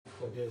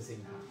for those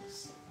in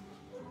house.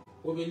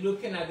 We'll be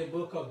looking at the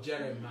book of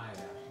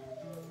Jeremiah,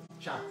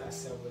 chapter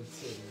 17,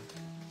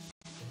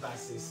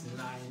 verses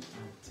 9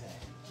 and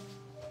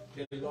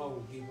 10. The Lord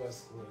will give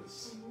us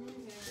grace.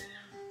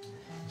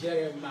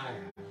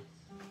 Jeremiah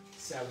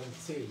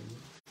 17,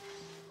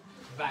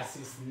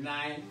 verses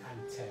 9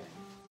 and 10.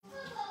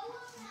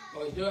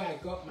 Although I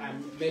got my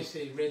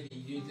message ready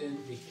using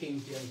the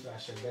King James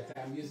Version, but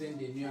I'm using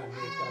the New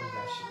American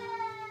Version.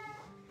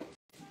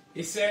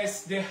 It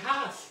says, the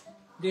heart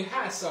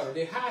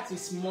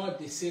is more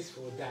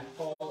deceitful than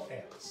all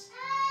else,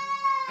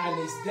 and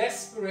is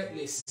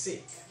desperately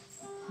sick.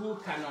 Who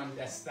can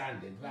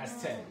understand it?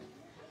 Verse 10.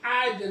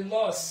 I, the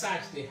Lord,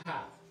 search the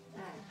heart.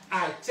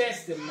 I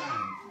test the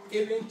mind,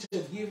 even to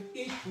give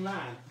each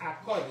man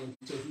according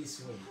to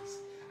his ways,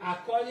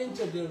 according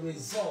to the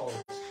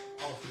result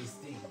of his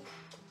deed.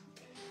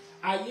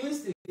 I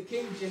use the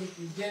King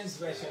James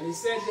Version. It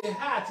says, the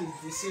heart is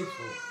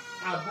deceitful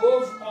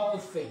above all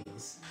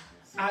things,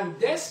 and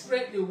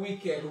desperately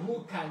wicked.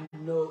 Who can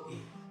know it?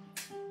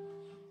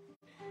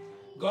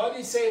 God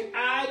is saying,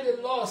 I,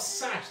 the Lord,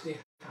 search the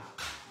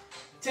heart,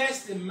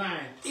 test the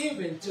mind,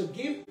 even to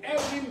give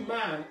every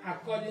man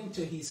according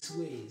to his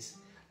ways,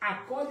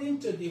 according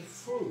to the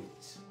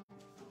fruit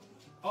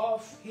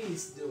of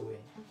his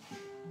doing.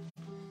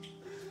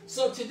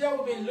 So today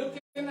we'll be looking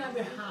at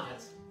the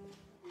heart.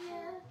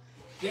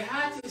 The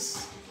heart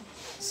is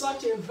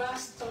such a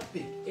vast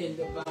topic in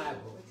the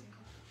Bible,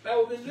 but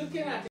we'll be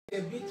looking at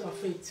a bit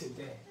of it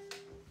today.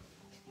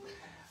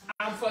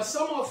 And for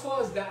some of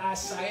us that are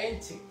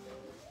scientific,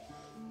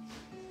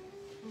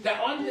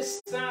 that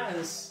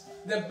understands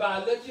the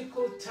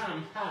biological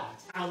term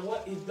heart and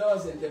what it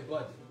does in the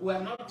body,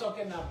 we're not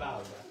talking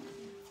about that.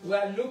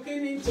 We're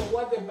looking into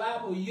what the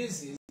Bible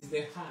uses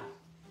the heart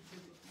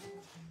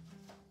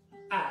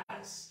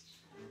as.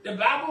 The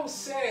Bible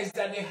says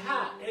that the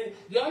heart,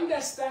 the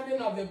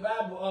understanding of the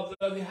Bible,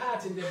 of the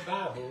heart in the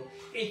Bible,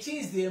 it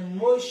is the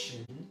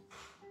emotion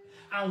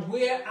and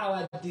where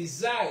our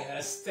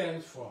desires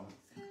stem from.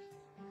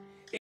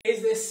 It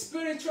is the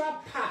spiritual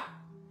part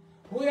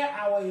where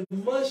our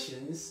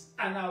emotions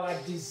and our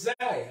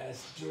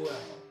desires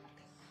dwell.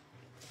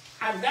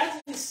 And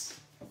that is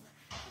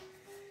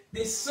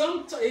the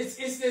sum,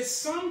 it's the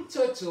sum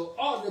total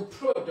or the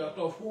product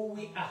of who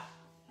we are.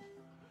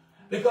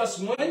 Because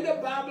when the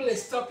Bible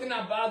is talking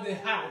about the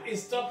heart,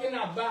 it's talking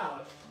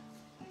about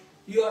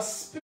your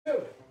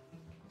spirit.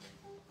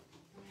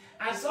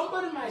 And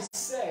somebody might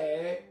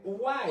say,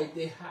 why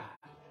the heart?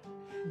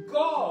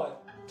 God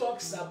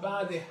talks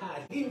about the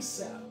heart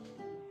himself.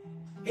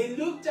 He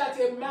looked at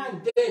a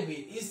man,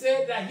 David. He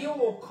said that he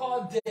will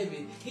call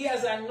David. He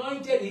has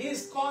anointed, he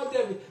is called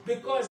David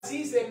because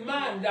he's a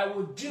man that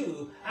will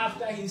do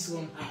after his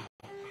own heart.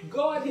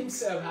 God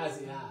himself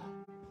has a heart.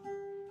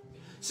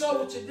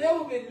 So today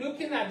we'll be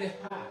looking at the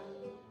heart.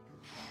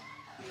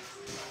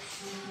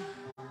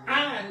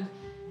 And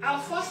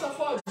I'll first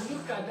of all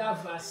look at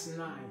that verse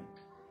 9.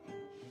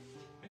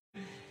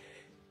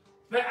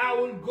 But I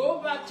will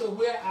go back to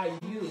where I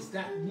used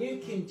that New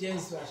King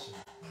James Version.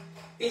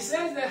 It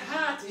says the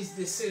heart is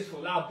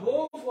deceitful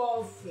above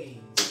all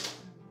things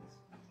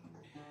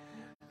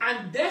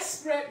and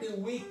desperately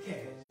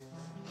wicked.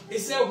 It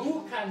said,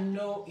 who can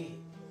know it?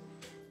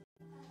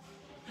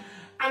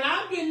 And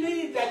I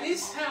believe that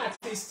this heart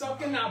is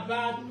talking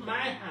about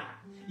my heart,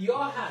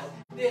 your heart,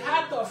 the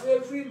heart of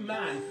every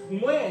man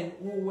when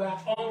we were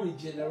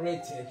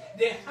unregenerated,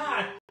 the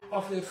heart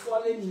of a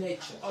fallen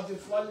nature,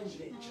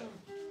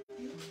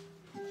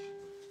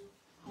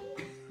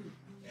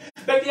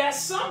 But there are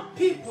some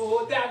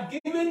people that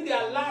have given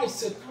their lives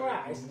to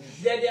Christ,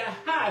 that their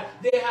heart,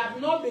 they have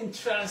not been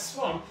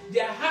transformed.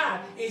 Their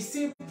heart is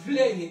still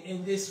playing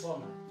in this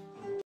format.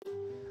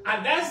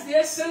 And that's the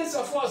essence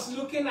of us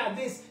looking at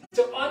this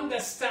to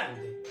understand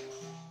it.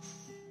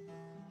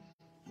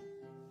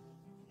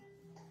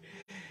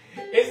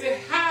 It's the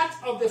heart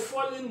of the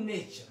fallen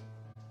nature.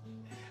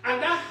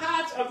 And that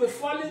heart of the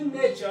fallen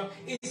nature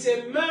is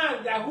a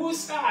man that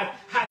whose heart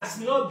has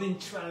not been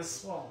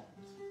transformed.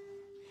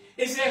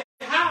 It's a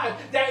heart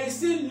that is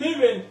still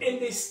living in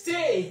the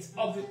state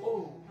of the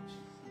old.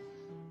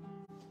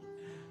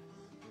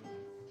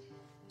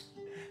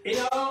 You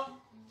know,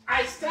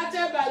 I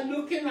started by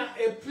looking at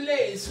a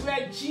place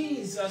where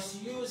Jesus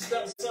used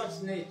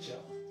such nature.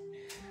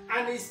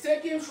 And it's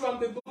taken from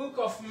the book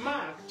of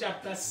Mark,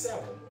 chapter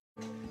 7.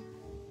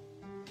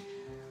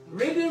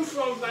 Reading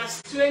from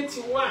verse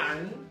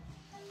 21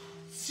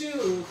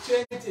 to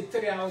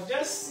 23, I'll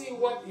just see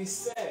what it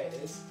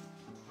says.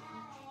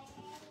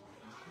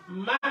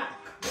 Mark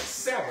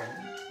 7.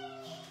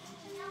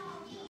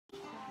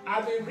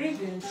 I'll be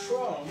reading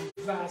from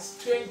verse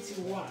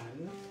 21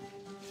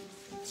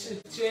 to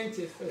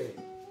 23.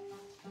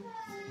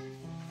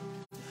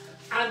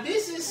 And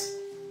this is,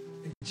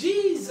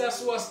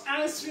 Jesus was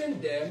answering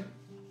them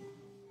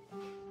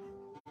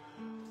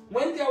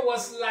when there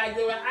was like,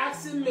 they were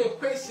asking me a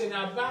question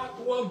about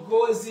what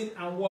goes in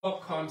and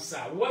what comes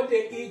out, what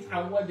they eat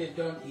and what they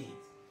don't eat.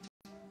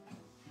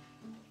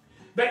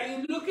 But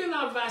in looking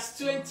at verse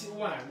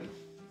 21,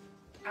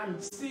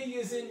 I'm still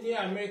using New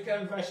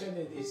American Version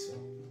in this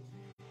one.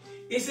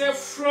 It said,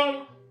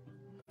 from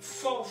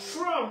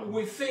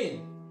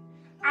within,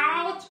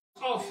 out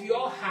of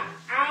your heart,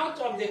 out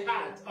of the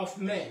heart of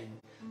men,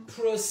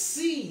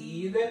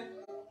 proceed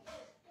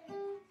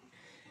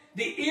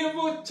the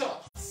evil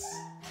thoughts,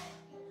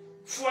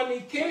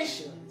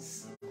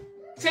 fornications,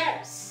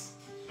 thefts,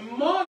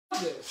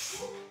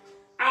 murders,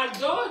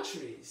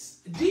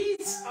 adulteries,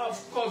 deeds of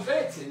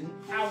coveting,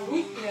 and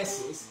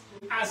wickedness,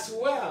 as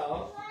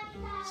well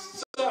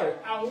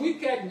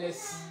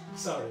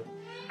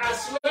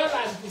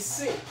as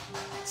deceit,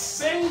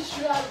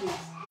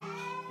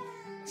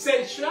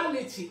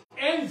 sensuality,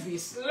 envy,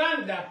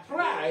 slander,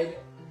 pride,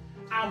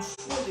 and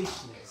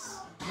foolishness.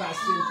 Verse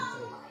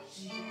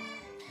 23.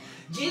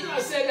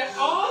 Jesus said that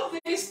all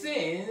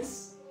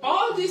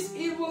these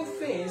evil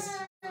things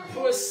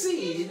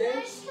proceed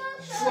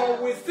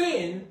from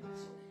within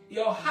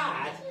your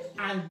heart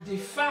and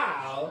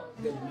defile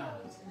the man.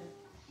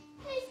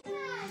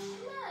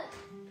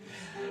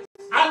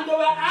 And they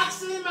were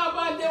asking him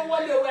about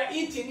what they were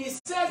eating. He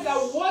said that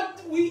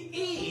what we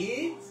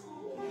eat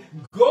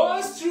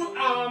goes through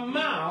our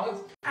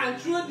mouth and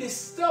through the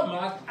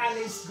stomach, and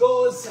it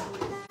goes out.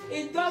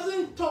 It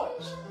doesn't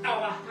touch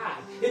our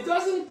heart. It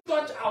doesn't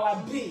touch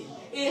our being.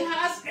 It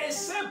has a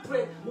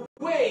separate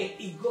way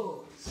it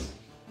goes.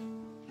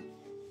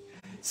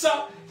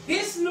 So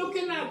he's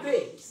looking at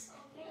this.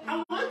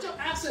 I want to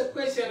ask a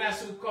question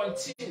as we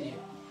continue.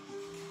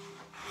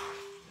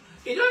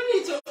 You don't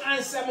need to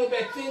answer me,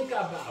 but think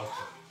about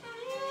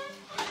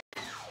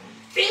it.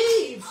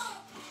 If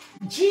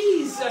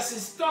Jesus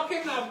is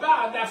talking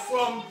about that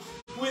from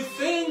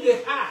within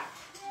the heart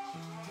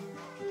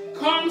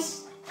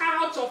comes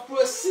out of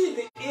proceed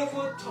the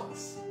evil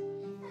thoughts.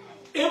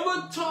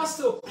 Evil thoughts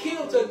to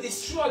kill, to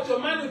destroy, to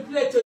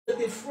manipulate, to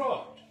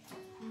defraud.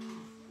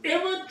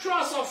 Evil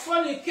thoughts of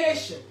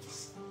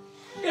fornications.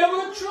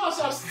 Evil thoughts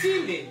of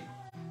stealing,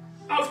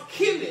 of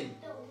killing,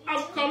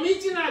 of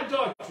committing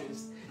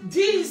adulteries.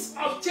 Deeds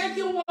of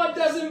taking what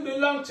doesn't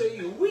belong to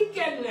you.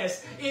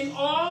 Wickedness in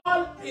all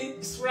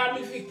its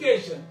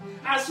ramifications,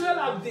 as well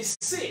as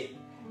deceit.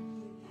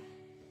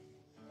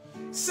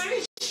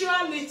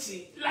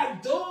 Sensuality,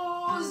 like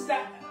those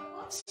that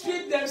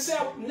strip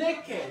themselves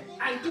naked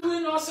and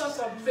doing all sorts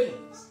of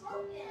things.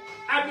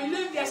 I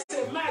believe there's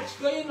a match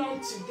going on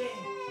today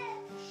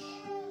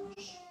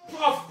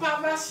of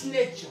perverse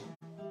nature.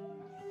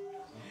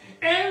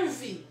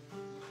 Envy,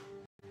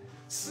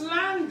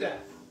 slander,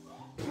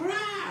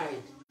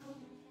 pride,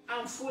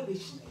 and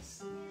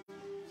foolishness.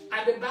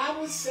 And the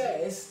Bible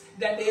says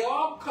that they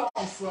all come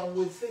from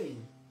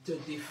within to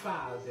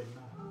defile the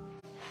man.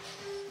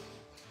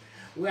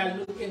 We are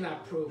looking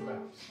at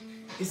Proverbs.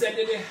 He said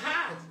that the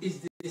heart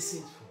is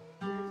deceitful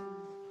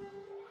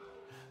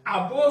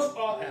above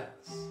all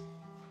else,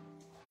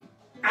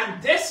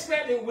 and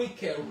desperately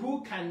wicked.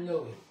 Who can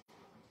know it?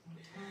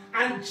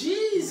 And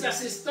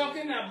Jesus is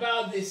talking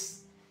about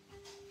this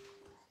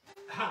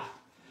heart.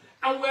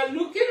 And we're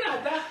looking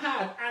at that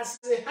heart as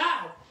the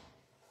heart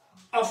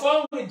of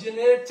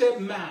unregenerated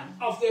man,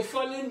 of the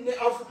fallen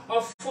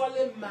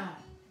man.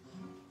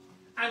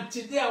 And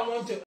today I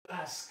want to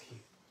ask you.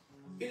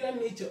 You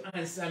don't need to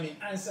answer me.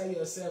 Answer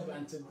yourself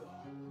and to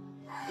God.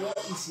 What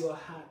is your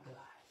heart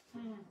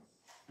like?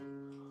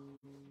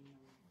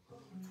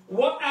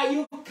 What are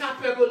you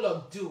capable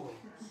of doing?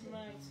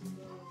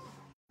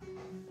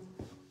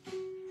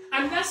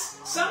 And that's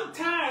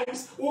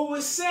sometimes we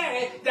will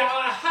say that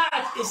our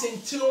heart is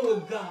in tune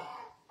with God.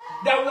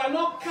 That we are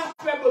not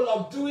capable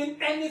of doing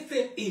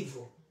anything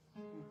evil.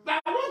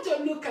 But I want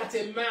to look at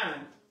a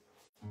man.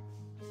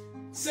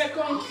 2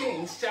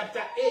 Kings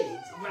chapter 8,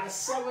 verse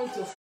 7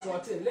 to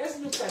 14. Let's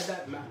look at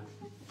that man.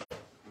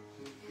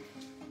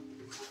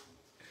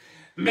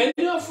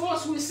 Many of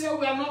us will say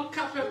we are not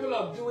capable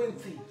of doing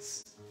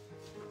things.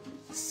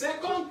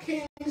 2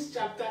 Kings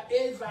chapter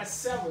 8, verse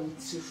 7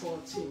 to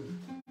 14.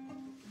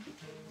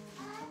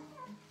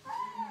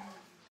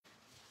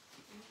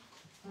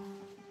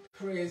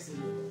 Praise the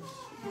Lord.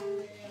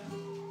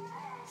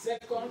 2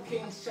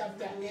 Kings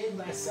chapter 8,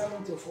 verse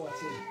 7 to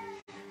 14.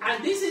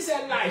 And this is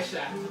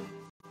Elisha.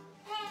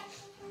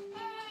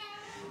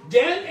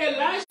 Then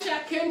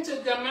Elisha came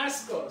to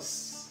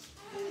Damascus.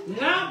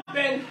 Now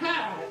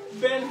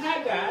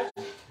Ben-Hadad,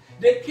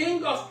 the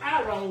king of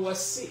Aram, was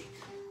sick.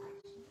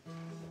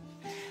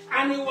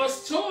 And it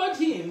was told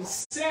him,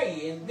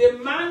 saying, the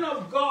man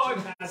of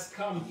God has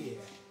come here.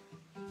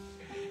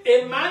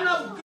 A man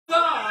of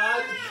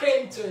God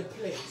came to a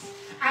place.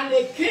 And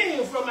a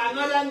king from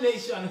another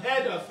nation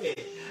heard of it.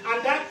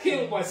 And that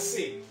king was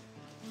sick.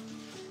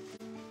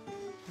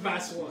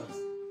 Verse 1.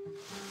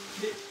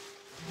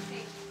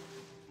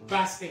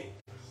 Verse 8.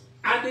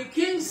 And the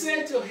king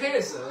said to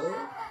Hazael,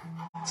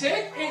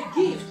 take a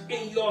gift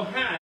in your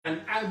hand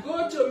and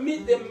go to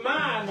meet the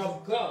man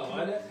of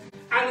God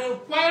and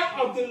inquire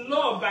of the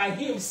Lord by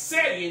him,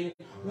 saying,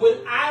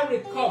 will I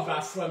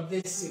recover from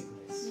this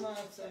sickness?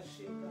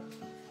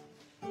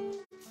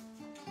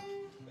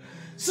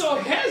 So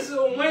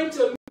Hazael went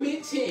to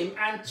meet him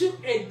and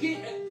took a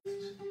gift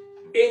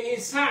in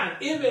his hand,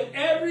 even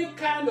every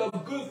kind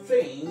of good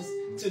things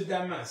to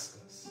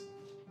Damascus.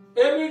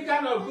 Every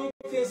kind of good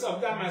things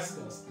of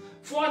Damascus.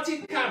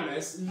 40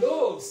 camels,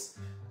 loads.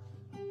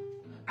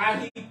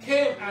 And he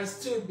came and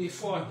stood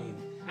before him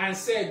and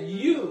said,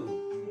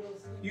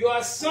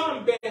 your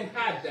son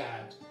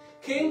Ben-Hadad,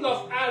 king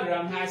of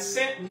Aram, has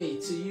sent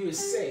me to you,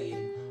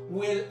 saying,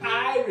 will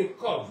I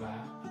recover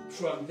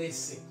from this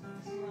sickness?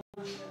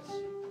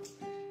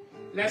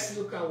 Let's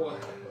look at what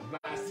happened.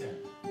 Verse 10.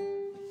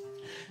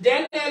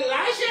 Then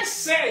Elisha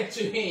said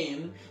to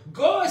him,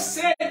 go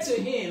say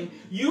to him,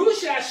 you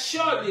shall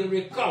surely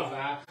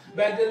recover,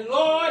 but the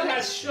Lord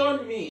has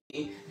shown me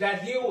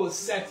that he will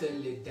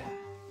certainly die.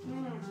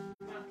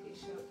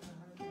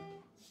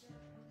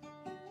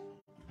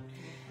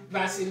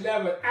 Verse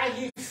 11, and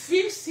he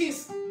fixed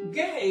his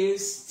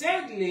gaze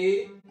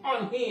steadily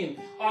on him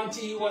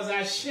until he was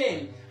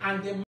ashamed,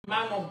 and the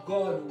man of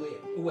God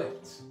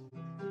wept.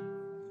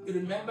 You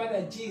remember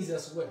that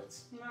Jesus wept.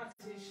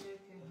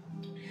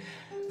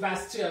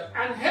 Verse 12,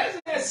 and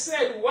Hazael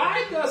said,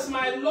 why does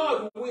my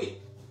Lord weep?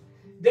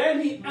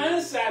 Then he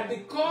answered,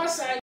 because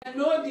I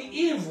know the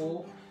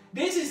evil.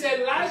 This is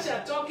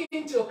Elisha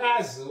talking to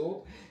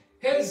Hazael.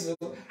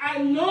 I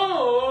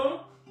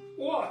know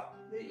what?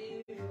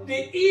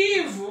 The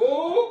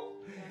evil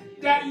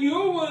that you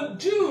will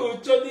do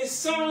to the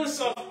sons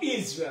of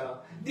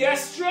Israel. Their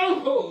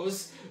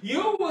strongholds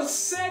you will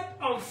set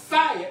on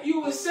fire.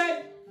 You will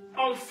set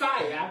on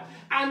fire,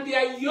 and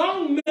their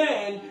young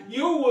men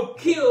you will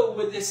kill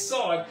with the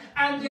sword,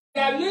 and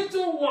their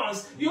little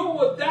ones you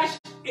will dash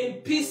in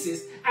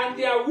pieces, and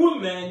their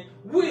women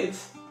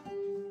with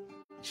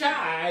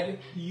child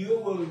you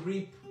will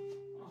reap.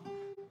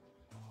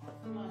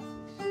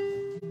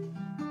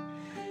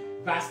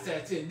 Verse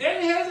 13.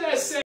 Then Hazael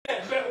said,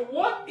 but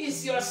what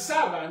is your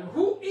servant?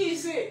 Who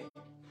is it?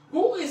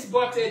 Who is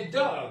but a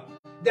dog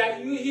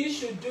that he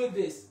should do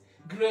this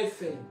great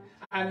thing?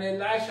 And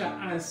Elisha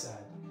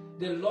answered,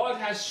 the Lord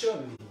has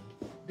shown me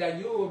that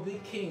you will be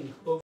king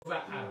over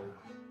Aram.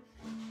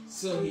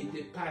 So he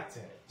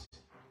departed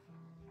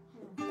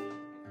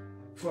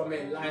from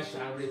Elisha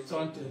and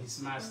returned to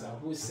his master,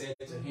 who said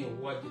to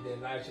him, what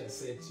did Elisha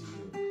say to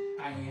you?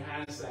 And he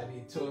answered,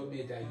 he told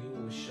me that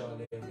you will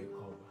surely recover.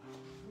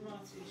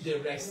 The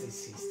rest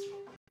is history.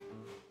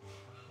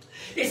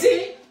 You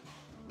see,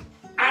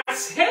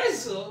 as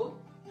Hazael,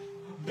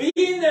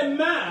 being a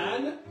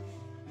man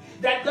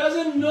that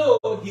doesn't know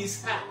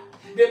his heart,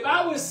 the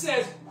Bible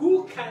says,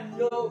 who can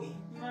know it?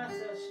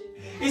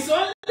 It's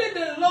only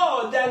the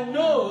Lord that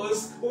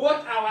knows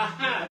what our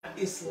heart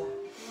is like.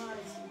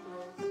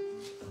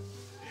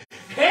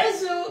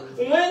 Hazael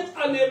went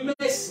on a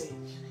message,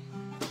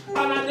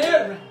 on an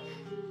errand,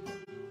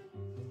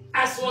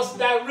 as was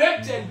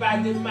directed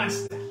by the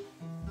master.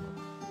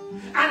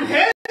 And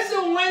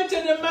Hazael went to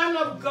the man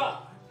of God.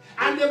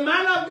 And the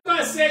man of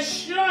God said,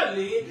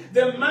 surely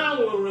the man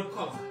will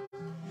recover.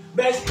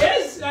 But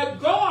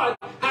God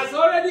has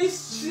already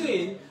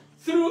seen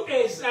through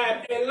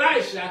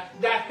Elisha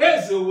that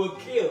Hazael will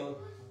kill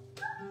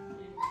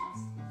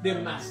the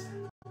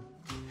master.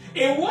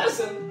 It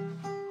wasn't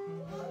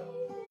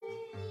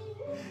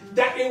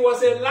that it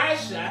was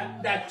Elisha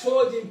that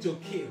told him to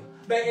kill,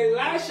 but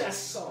Elisha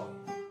saw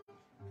it.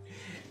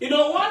 You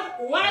know what?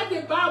 Why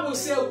the Bible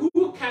says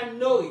who can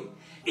know it?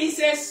 It's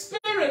a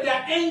spirit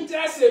that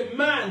enters a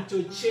man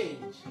to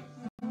change.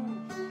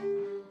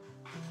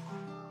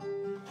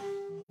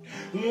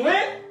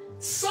 When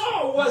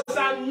Saul was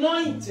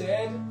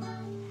anointed,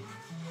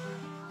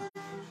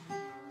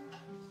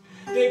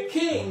 the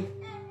king,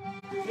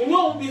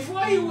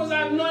 before he was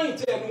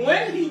anointed,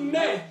 when he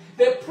met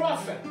the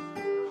prophet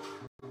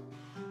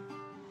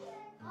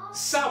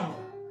Samuel,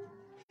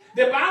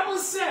 the Bible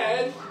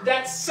said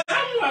that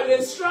Samuel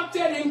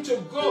instructed him to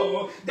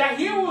go, that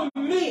he will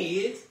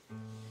meet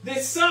the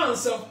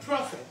sons of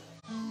prophet.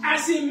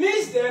 As he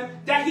meets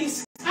them, that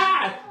his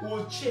heart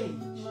will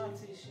change.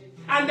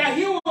 And that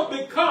he will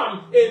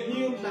become a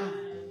new man.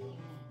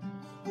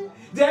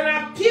 There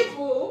are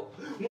people,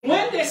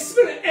 when the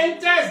Spirit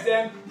enters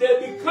them,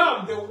 they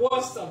become the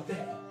worst of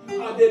them.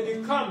 Or they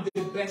become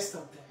the best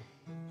of them.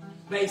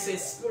 But it's a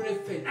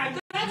spirit thing. And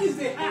that is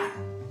the heart.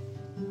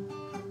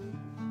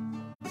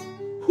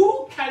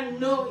 Who can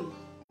know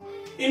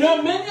it? You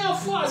know, many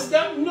of us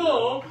don't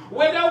know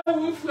whether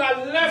if we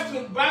are left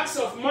with bags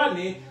of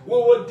money, we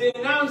will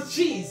denounce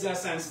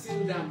Jesus and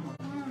steal that money.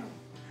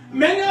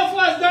 Many of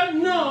us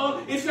don't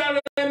know if you are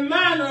a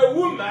man or a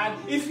woman,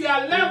 if you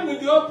are left with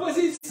the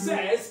opposite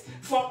sex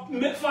for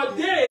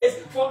days,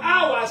 for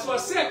hours, for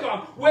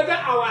seconds, whether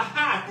our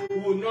heart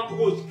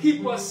will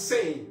keep us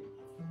sane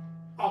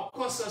or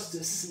cause us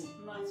to sin.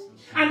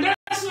 And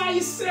that's why he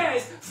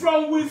says,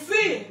 from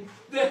within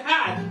the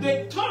heart,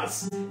 the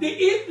thoughts,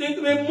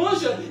 the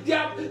emotion,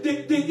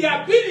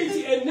 the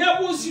ability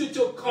enables you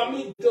to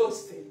commit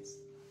those things.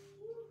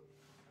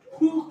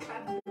 Who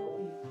can know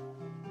you?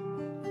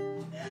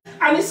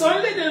 And it's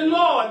only the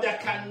Lord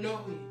that can know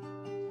it.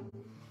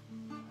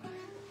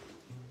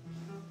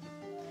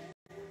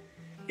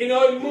 You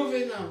know,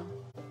 moving on.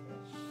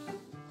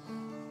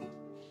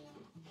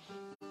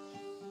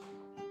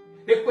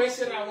 a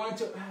question I want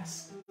to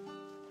ask.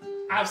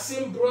 I've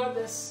seen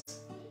brothers,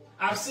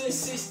 I've seen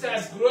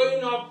sisters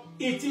growing up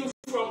eating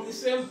from the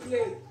same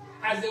plate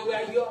as they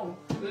were young,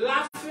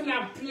 laughing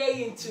and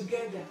playing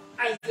together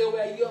as they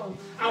were young.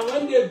 And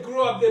when they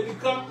grow up, they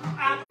become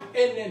arch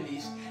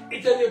enemies.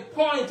 It's to the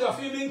point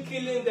of even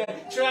killing them,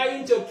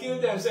 trying to kill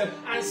themselves,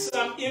 and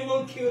some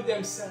even kill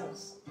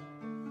themselves.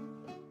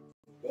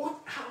 What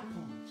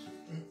happened?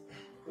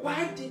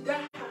 Why did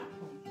that happen?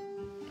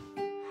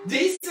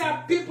 These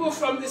are people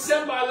from the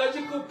same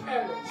biological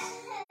parents.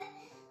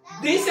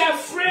 These are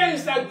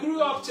friends that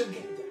grew up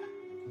together.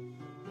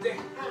 The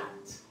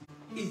heart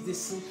is the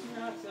same.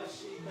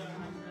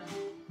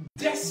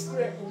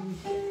 Desperate.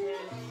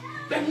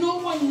 But no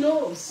one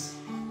knows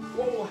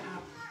what will happen.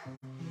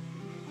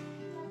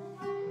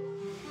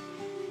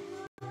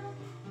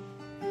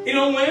 You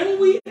know, when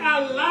we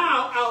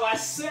allow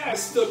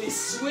ourselves to be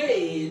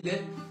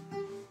swayed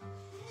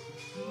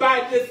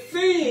by the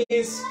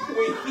things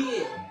we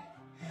hear,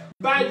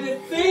 by the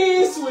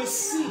things we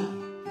see,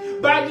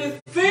 by the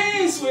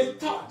things we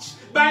touch,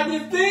 by the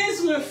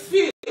things we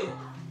feel,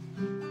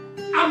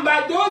 and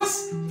by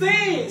those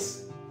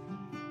things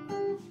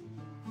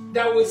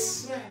that we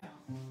smell,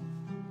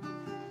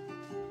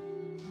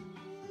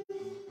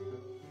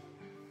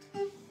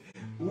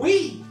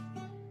 we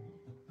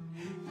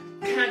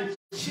can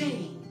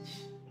change.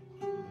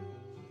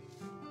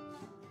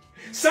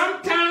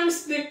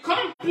 Sometimes the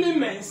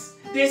compliments,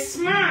 the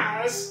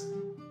smiles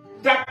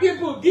that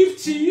people give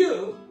to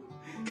you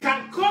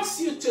can cause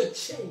you to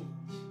change.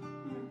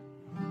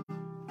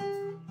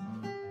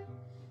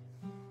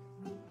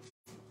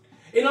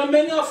 You know,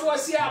 many of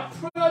us here are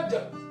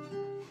product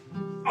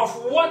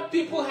of what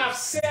people have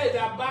said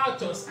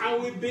about us,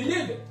 and we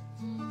believe it,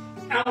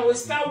 and we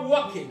start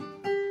working,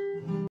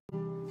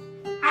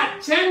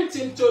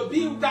 attempting to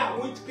be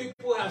that which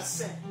people have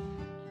said,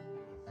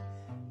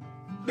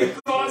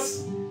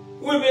 because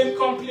we've been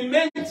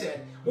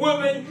complimented.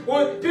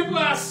 People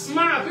have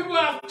smiled. People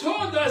have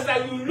told us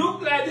that you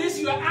look like this,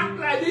 you act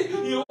like this,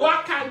 you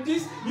walk like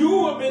this, you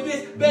will be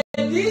this. But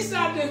these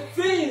are the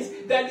things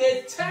that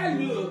they tell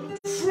you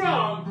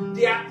from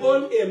their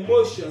own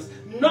emotions,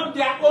 not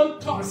their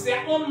own thoughts,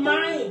 their own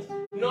mind,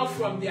 not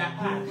from their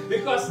heart.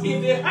 Because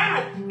if the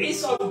heart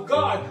is of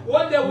God,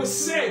 what they will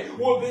say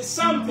will be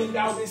something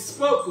that will be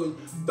spoken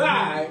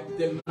by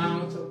the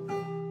mouth of God.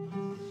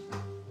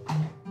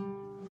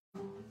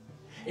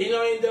 You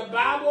know, in the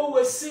Bible,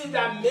 we see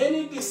that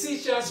many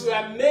decisions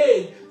were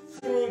made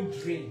through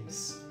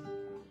dreams,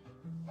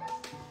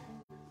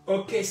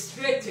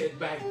 orchestrated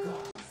by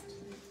God.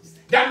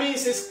 That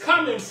means it's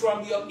coming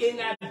from your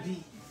inner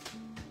being.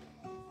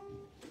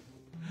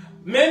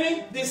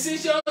 Many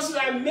decisions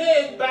were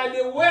made by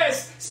the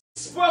words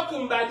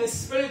spoken by the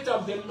Spirit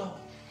of the Lord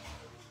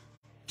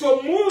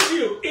to move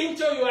you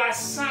into your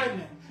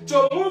assignment,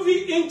 to move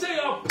you into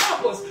your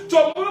purpose,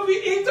 to move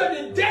you into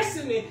the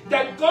destiny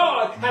that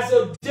God has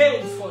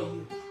ordained for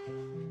you.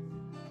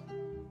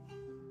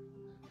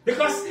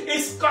 Because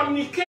it's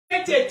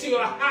communicated to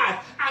your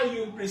heart and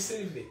you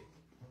receive it.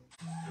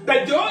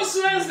 But those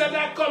words that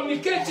are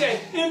communicated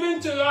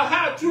even to your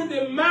heart through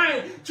the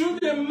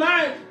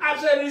mind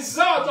as a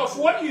result of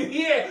what you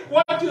hear,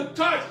 what you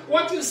touch,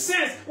 what you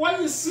sense, what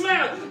you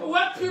smell,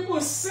 what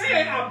people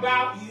say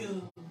about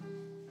you.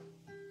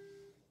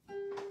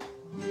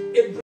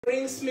 It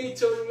brings me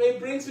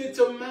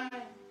to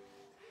mind.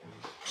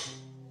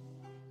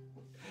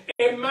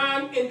 A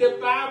man in the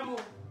Bible,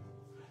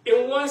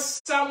 in 1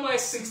 Samuel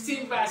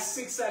 16, verse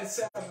 6 and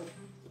 7.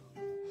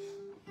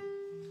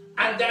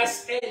 And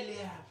that's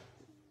Eliab.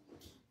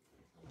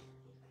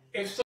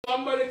 If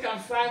somebody can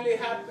find it,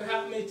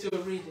 help me to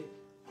read it.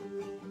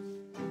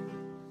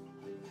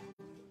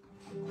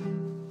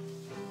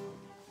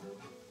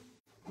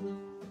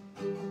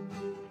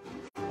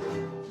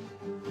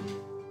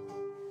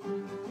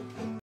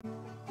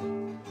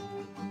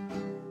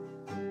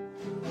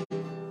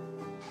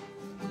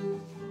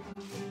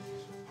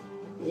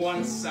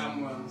 One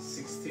Samuel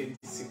 16,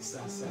 6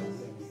 and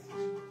 7.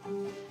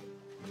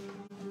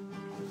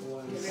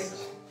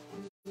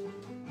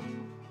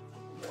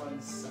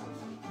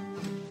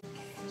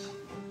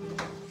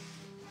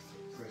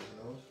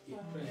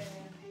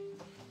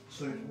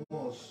 So it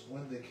was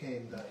when they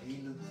came that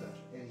he looked at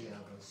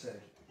Eliab and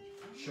said,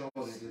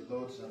 "Surely the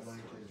Lord's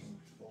anointed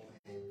is before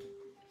him."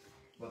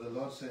 But the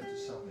Lord said to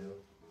Samuel,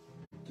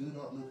 "Do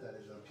not look at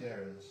his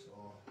appearance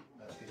or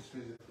at his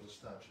physical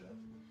stature,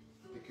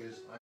 because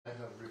I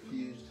have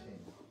refused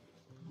him.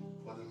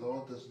 For the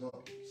Lord does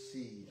not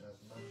see as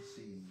man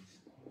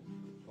sees.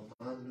 For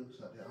man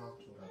looks at the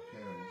outward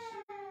appearance,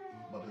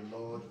 but the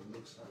Lord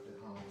looks at the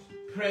heart."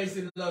 Praise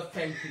the Lord.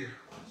 Thank you.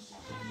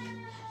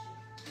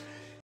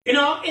 You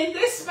know, in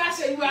this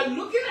passage, we are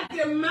looking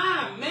at a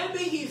man. Maybe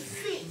he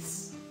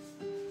fits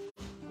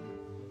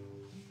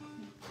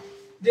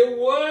the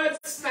word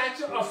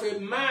stature of a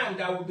man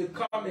that will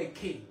become a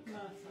king.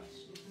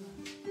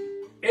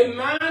 A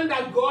man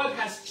that God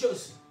has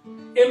chosen.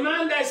 A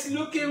man that's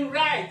looking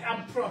right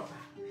and proper.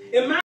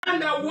 A man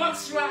that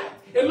walks right.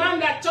 A man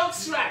that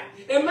talks right.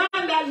 A man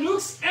that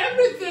overlooks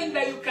everything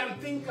that you can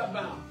think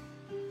about.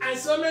 And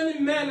so many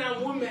men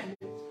and women,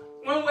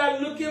 when we're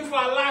looking for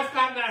our life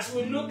partners,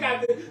 we look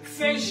at the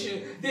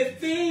fashion, the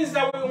things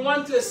that we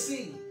want to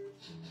see.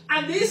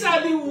 And these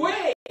are the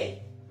way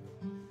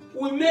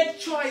we make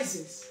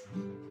choices.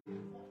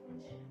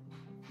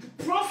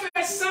 The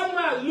prophet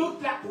Samuel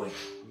looked that way.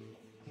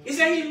 He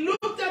said he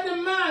looked at the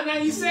man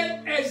and he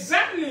said,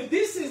 exactly,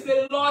 this is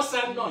the Lord's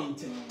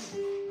anointed.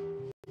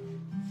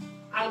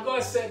 And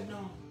God said,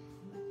 no.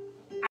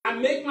 I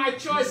make my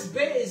choice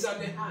based on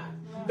the heart.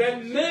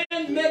 But men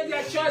make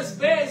their choice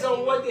based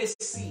on what they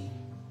see.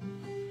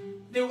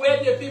 The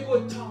way the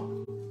people talk.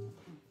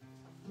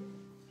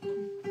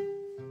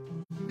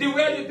 The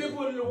way the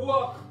people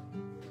walk.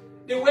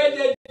 The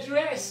way they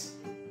dress.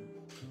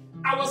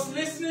 I was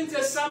listening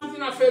to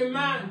something of a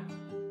man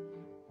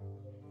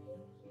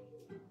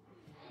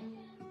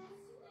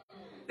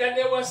that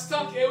they was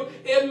talking,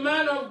 a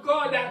man of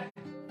God that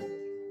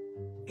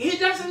he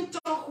doesn't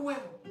talk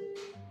well.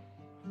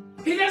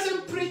 He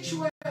doesn't preach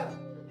well.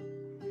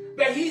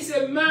 But he's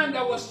a man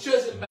that was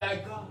chosen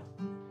by God.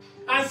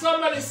 And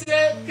somebody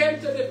came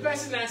to the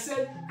person and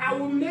said, I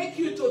will make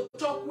you to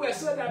talk well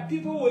so that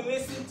people will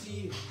listen to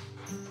you.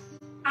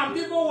 And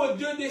people will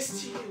do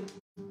this to you.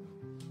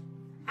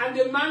 And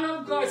the man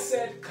of God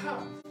said,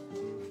 come.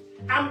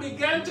 And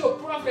began to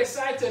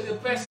prophesy to the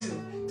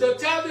person, to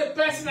tell the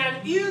person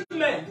an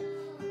ailment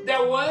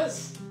that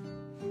was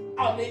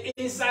on the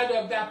inside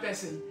of that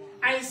person.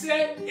 And he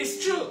said,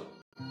 it's true.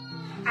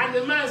 And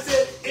the man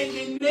said, in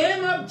the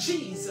name of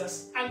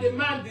Jesus. And the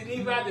man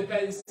delivered the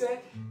person. He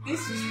said,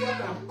 this is what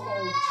I'm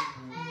called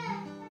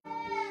to.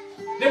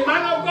 The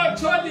man of God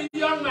told the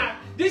young man,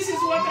 this is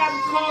what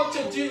I'm called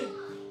to do.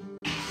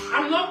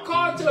 I'm not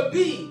called to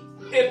be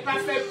a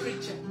perfect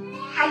preacher.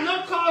 I'm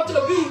not called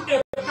to be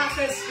a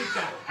perfect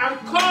speaker. I'm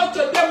called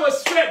to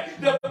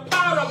demonstrate the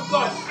power of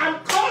God.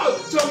 I'm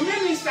called to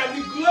minister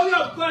the glory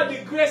of God,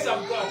 the grace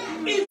of God.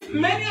 If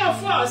many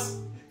of us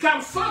can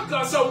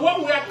focus on what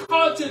we are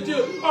called to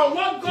do, on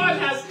what God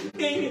has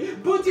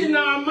put in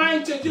our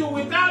mind to do,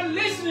 without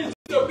listening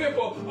to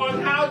people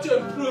on how to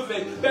improve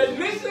it, but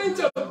listening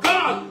to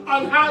God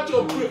on how to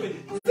improve it,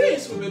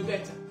 things will be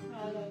better.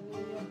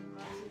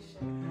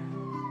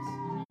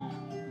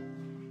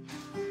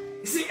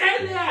 You see,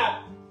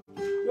 Eliab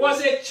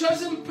was a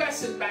chosen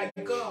person by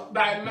God,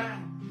 by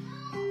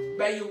man,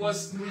 but he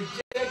was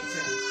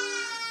rejected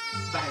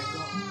by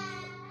God.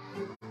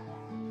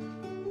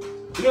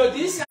 You know,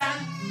 these are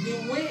the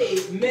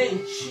way men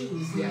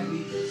choose their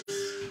leaders.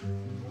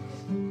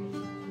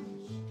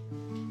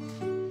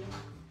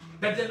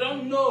 But they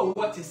don't know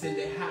what is in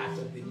the heart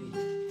of the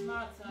leader.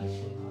 Not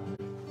actually.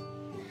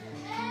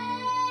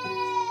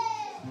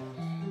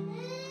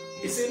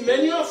 You see,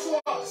 many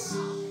of us,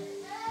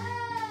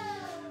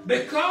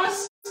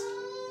 because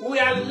we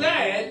are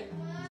led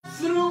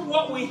through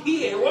what we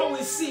hear, what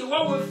we see,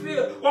 what we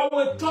feel, what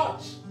we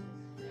touch,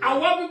 and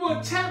what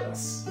people tell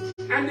us,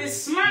 and the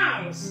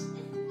smiles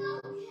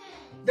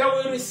that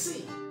we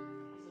receive.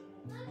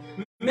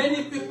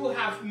 Many people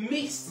have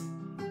missed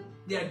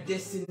their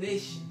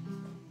destination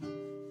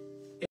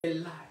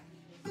in life,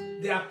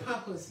 their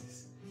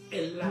purposes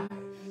in life.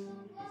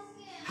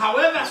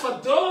 However, for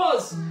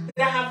those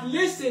that have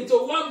listened to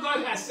what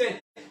God has said,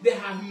 they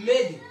have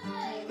made it.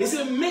 It's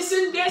a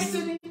missing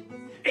destiny.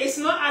 It's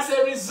not as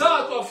a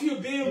result of you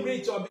being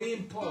rich or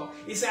being poor.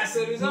 It's as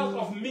a result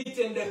of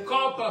meeting the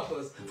core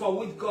purpose for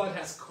which God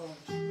has called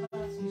you.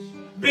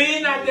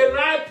 Being at the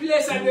right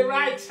place at the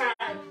right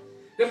time.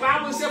 The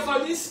Bible says, for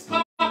this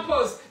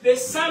purpose, the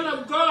Son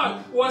of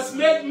God was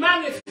made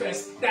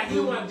manifest, that he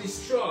will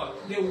destroy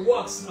the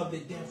works of the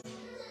devil.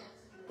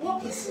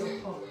 What is your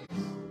purpose?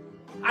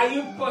 Are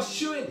you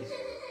pursuing it?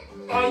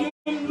 Or are you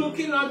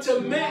looking unto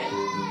men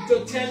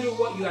to tell you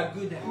what you are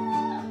good at?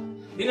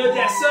 You know,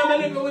 there are so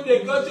many people,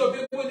 they go to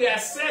people, they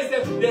assess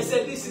them, they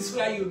say, this is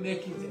where you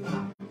make it in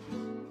life.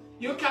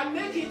 You can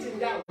make it in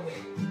that way,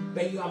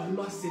 but you have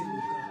lost it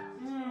with God.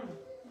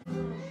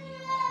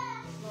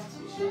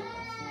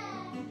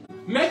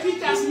 Make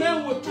it as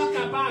men will talk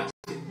about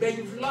it, but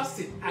you've lost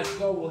it as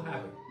God will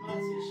have it.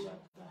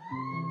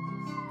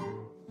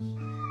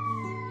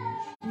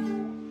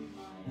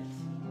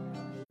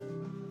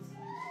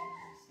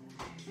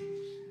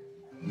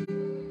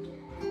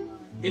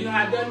 You know,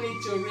 I don't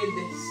need to read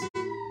this.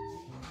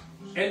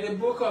 In the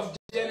book of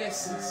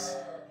Genesis,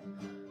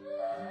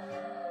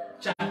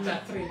 chapter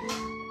 3,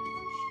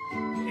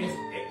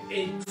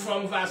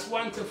 from verse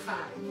 1 to 5,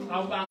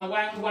 or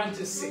 1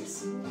 to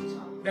 6,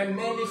 then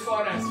many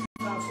 4 and 5.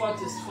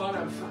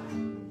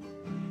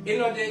 You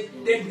know,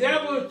 the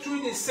devil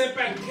through the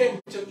serpent came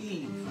to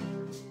Eve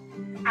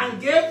and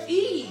gave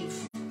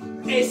Eve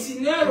a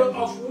scenario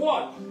of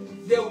what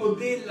they would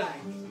be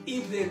like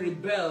if they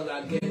rebelled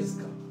against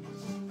God.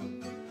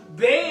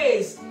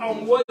 Based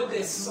on what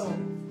they saw,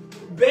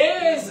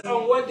 based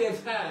on what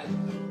they've heard,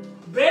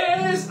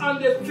 based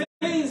on the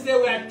things they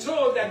were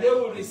told that they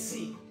will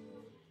receive,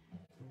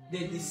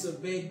 they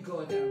disobeyed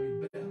God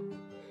and rebelled.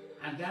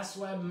 And that's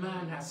why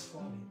man has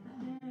fallen.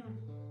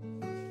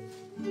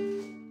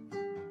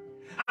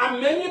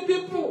 And many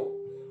people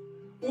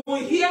will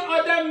hear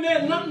other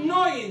men not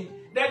knowing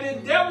that the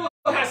devil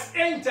has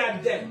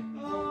entered them.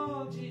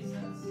 Oh, Jesus.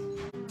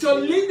 To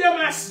lead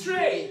them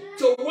astray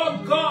to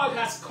what God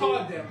has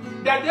called them.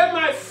 That they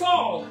might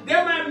fall, they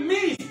might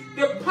miss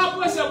the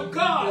purpose of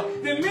God,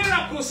 the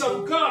miracles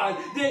of God,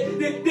 the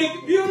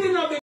building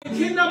of the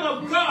kingdom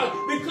of God,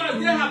 because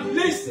they have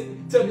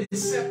listened to the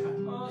shepherd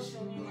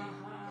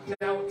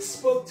that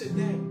spoke to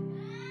them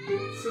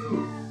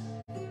through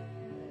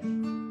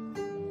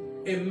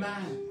a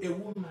man, a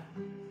woman.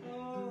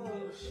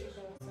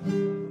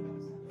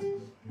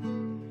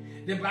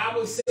 The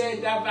Bible says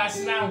that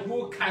verse 9,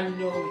 who can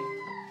know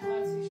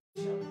it?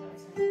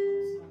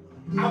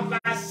 And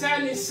verse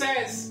 10 it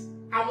says,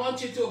 I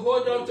want you to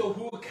hold on to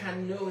who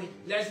can know it.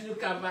 Let's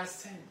look at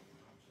verse 10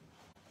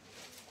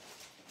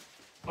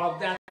 of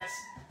that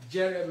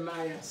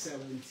Jeremiah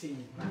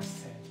 17,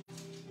 verse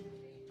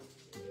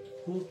 10.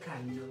 Who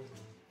can know it?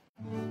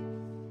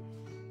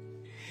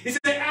 He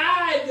said,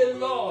 I, the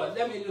Lord.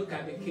 Let me look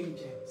at the King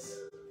James.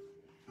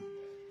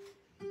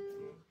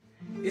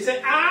 He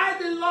said, I,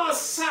 the Lord,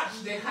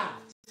 search the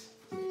heart.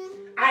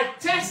 I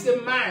test the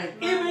mind,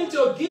 even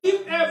to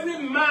give every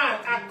man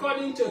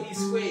according to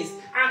his ways,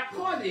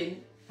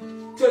 according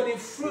to the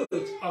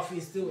fruit of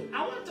his doing.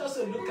 I want us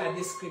to look at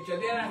this scripture.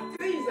 There are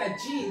things that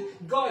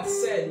God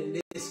said in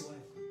this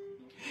one.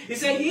 He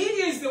said, he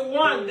is the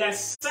one that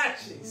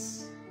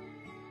searches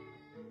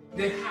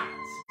the heart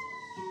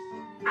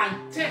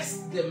and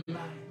tests the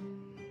mind.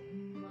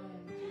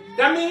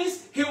 That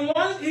means he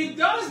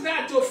does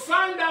that to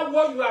find out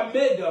what you are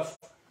made of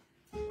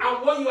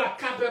and what you are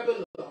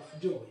capable of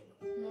doing.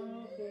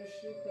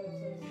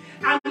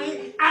 And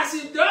as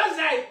he does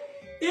that,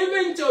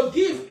 even to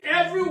give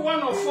every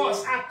one of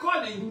us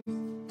according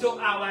to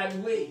our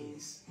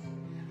ways,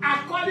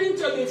 according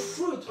to the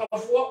fruit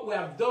of what we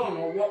have done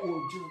or what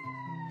we'll do.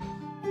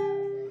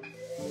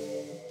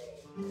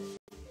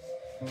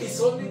 It's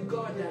only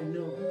God that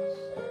knows.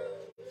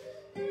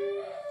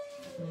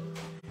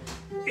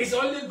 It's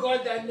only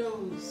God that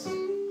knows.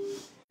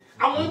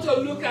 I want to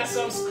look at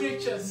some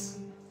scriptures.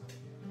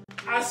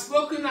 I've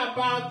spoken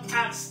about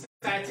Acts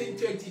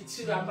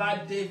 13:22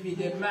 about David,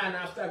 a man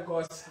after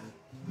God's heart,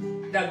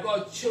 that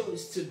God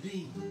chose to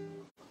be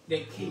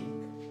the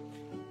king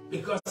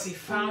because he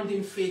found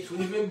him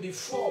faithful even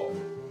before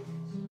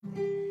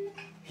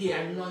he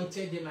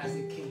anointed him as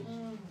the king.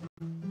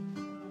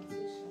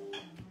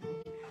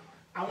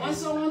 I want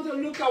someone to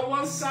look at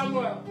 1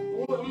 Samuel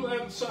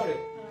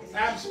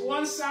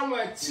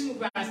 2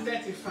 verse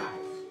 35.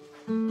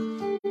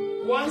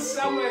 1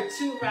 Samuel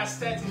 2 verse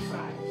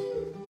 35.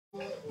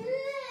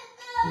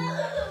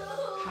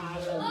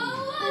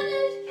 Hallelujah.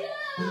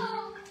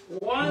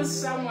 1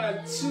 Samuel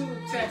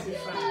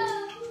 2:35.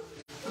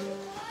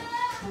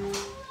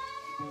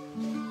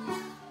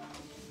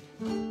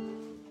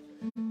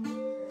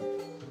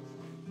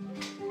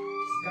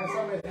 Can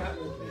somebody help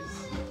me, please?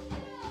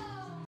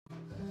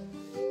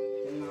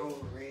 Then I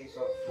will raise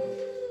up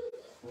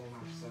for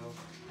myself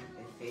a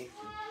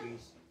faithful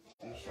priest.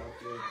 He shall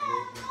do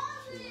according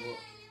to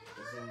what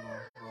is in my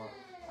heart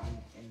and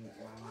in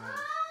my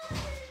mind.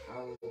 I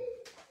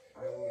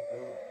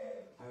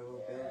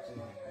will build him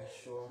a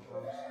sure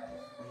house,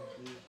 and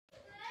he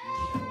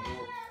shall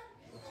walk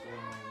before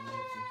my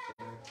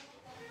mountain.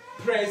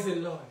 Praise the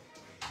Lord.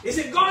 You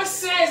see, God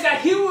says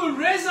that he will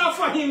raise up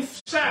for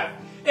himself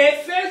a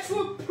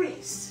faithful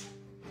priest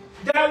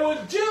that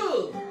will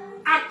do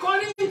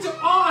according to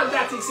all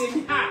that is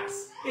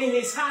in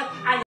his heart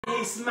and in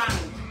his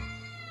mind.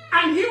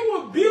 And he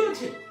will build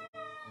him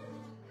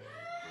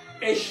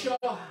a sure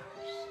house.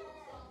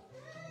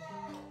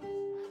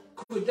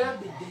 Could that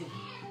be David?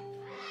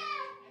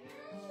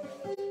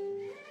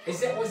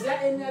 Was there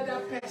any other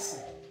person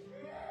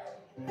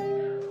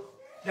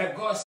that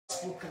God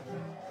spoke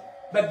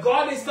about? But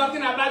God is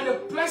talking about the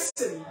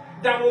person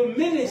that will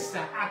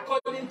minister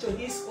according to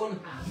his own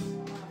heart.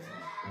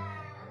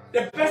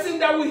 The person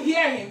that will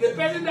hear him, the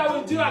person that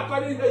will do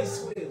according to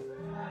his will.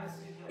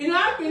 You know,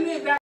 I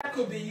believe that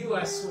could be you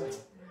as well.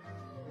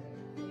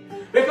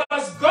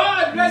 Because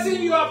God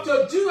raising you up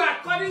to do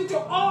according to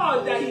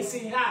all that is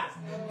in heart,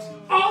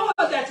 all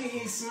that is in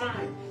his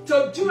mind,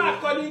 to do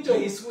according to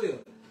his will.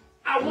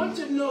 I want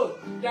to know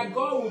that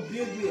God will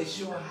build you a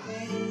sure house.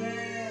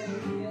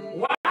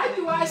 Why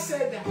do I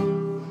say that?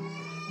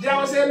 There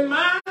was a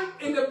man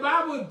in the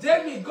Bible,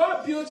 David,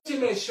 God built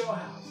him a sure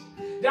house.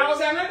 There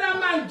was another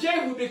man,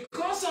 Jehu,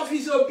 because of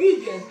his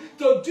obedience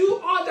to do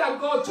all that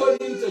God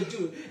told him to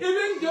do.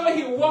 Even though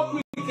he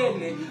walked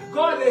wickedly,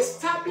 God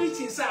established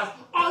his house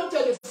unto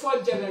the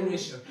 4th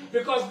generation.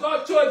 Because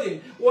God told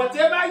him,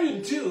 whatever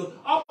you do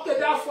up to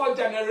that 4th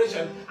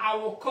generation, I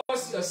will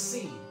cause your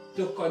seed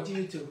to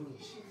continue to rule.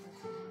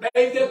 But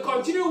if they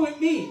continue with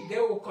me, they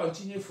will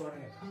continue forever.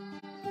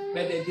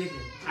 But they didn't,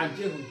 and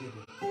Jehu did it.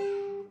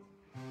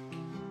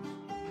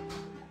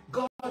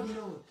 God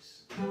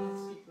knows.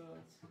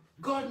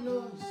 God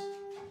knows.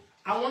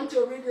 I want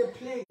to read a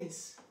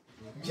place.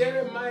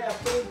 Jeremiah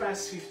 3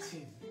 verse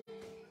 15.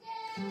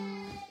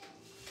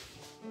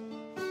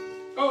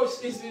 Oh,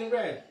 it's been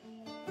read.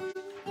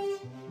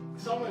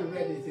 Someone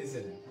read it,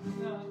 isn't it?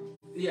 No.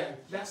 Yeah,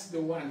 that's the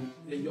one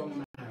the young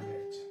man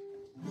read.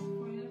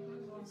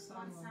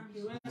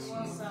 He went to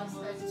 1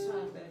 Samuel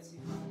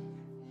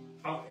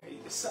 32:35. Okay,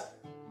 so,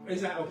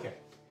 is that okay?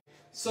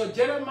 So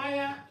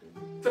Jeremiah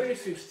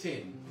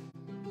 3:15.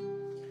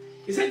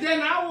 He said,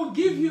 then I will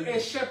give you a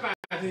shepherd,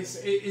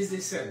 is the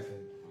same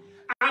thing,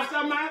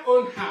 after my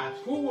own heart,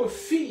 who will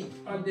feed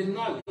on the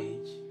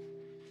knowledge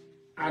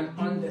and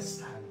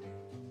understanding.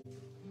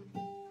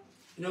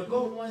 You know,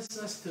 God wants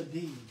us to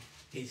be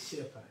his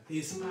shepherd,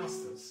 his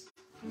pastors.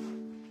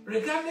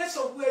 Regardless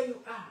of where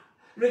you are,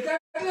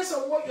 regardless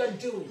of what you're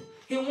doing,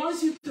 he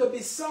wants you to be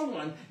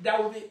someone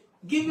that will be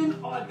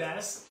giving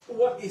others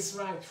what is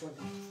right for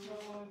them.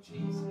 Oh,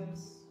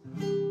 Jesus.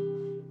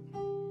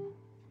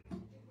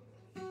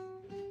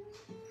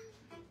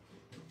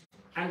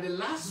 And the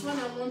last one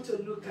I want to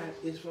look at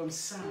is from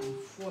Psalm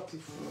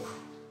 44,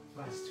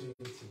 verse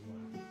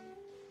 21.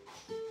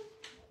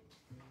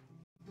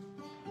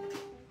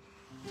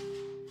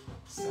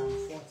 Psalm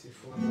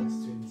 44, verse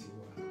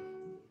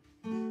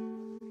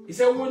 21. He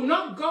said, will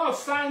not God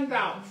find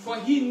out, for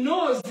he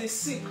knows the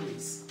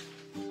secrets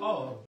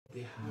of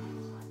the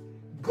heart.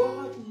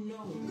 God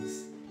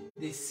knows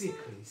the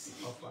secrets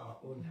of our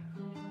own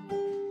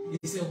heart.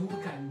 He said, who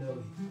can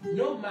know it?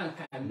 No man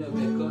can know,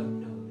 but God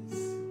knows.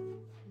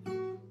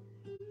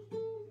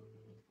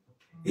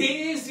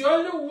 He is the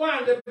only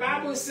one. The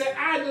Bible said,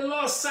 I, the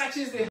Lord,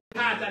 searches the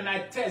heart and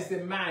I test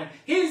the mind.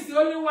 He is the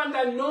only one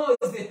that knows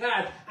the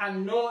heart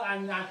and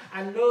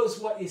knows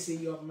what is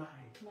in your mind.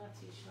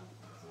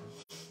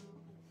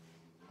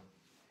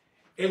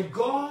 If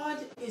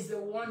God is the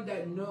one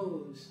that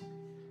knows,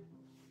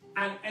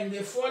 and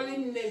the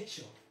fallen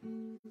nature,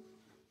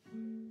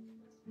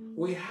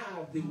 we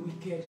have the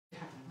wicked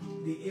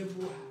heart, the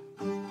evil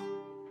heart.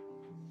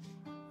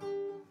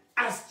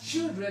 As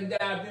children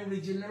that have been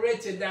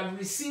regenerated, that have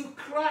received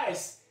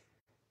Christ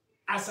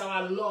as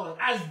our Lord,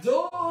 as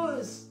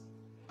those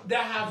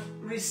that have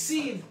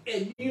received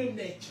a new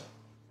nature,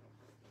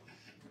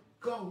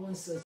 God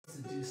wants us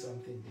to do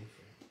something different.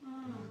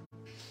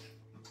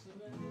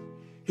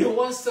 He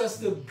wants us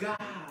to guard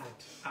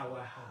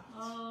our heart.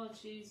 Oh,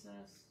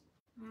 Jesus.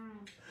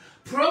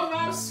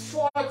 Proverbs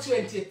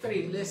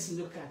 4:23. Let's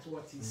look at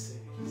what he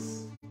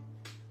says.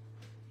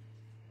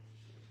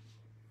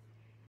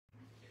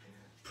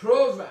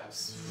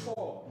 Proverbs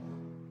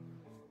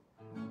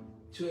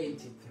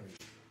 4:23.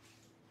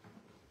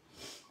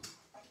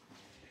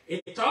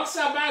 It talks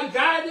about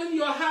guarding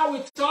your heart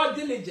with all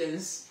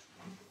diligence,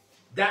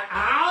 that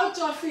out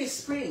of it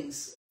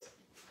springs.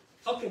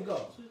 Okay,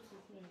 go.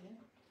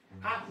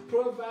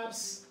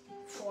 Proverbs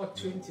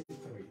 4:23.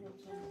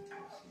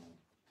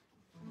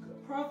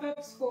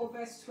 Proverbs 4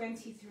 verse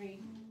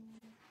 23.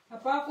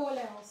 Above all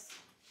else,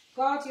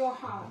 guard your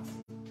heart,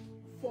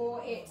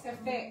 for it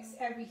affects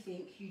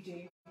everything you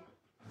do.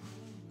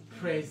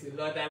 Praise the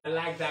Lord. I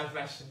like that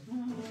version.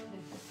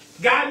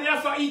 God,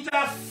 therefore, it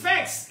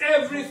affects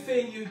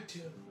everything you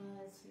do.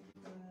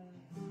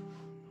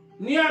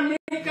 New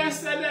American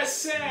Standard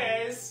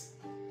says,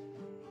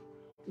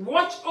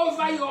 watch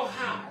over your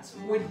heart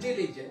with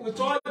diligence, with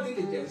all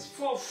diligence,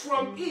 for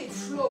from it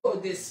flow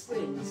the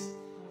springs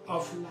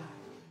of life.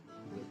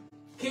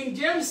 King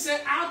James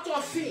said, out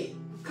of it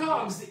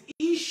comes the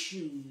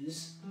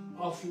issues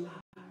of life.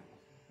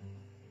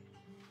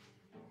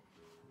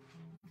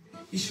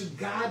 You should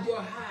guard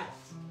your heart,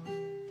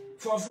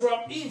 for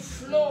from it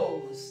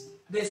flows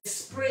the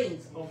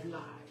springs of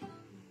life.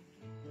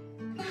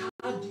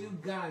 How do you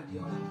guard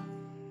your heart?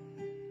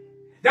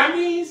 That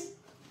means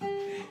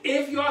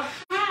if your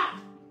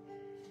heart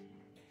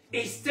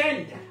is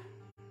tender,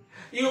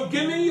 you've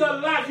given your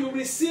life, you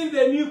received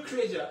a new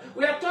creature.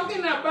 We are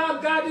talking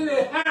about guarding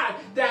a heart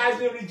that has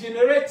been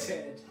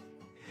regenerated.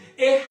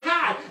 A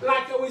heart,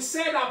 like we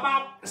said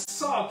about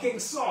Saul, King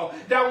Saul,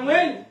 that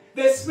when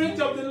the Spirit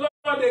of the Lord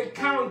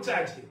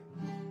encountered him,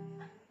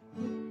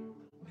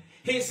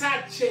 his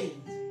heart changed.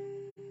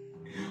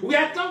 We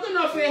are talking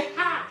of a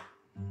heart.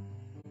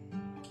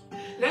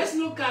 Let's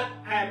look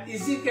at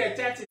Ezekiel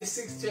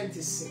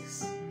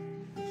 36:26.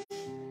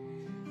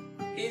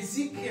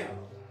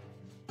 Ezekiel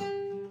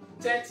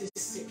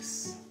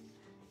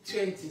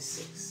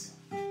 36:26.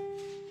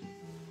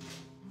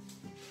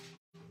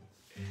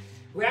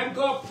 Where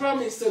God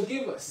promised to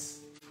give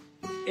us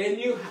a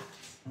new heart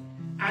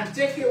and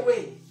take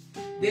away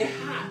the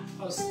heart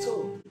of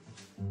stone.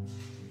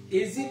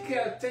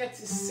 Ezekiel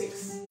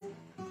 36.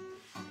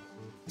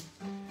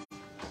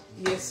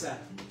 Yes, sir.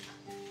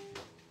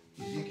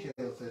 Ezekiel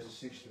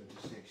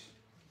 36:26.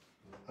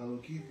 I will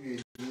give you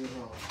a new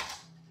heart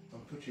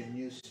and put a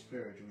new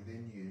spirit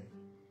within you.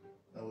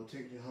 I will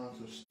take the heart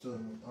of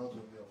stone out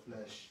of your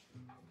flesh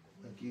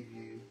and give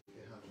you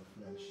a heart of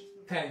flesh.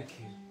 Thank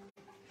you.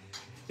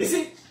 You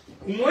see,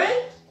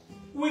 when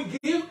we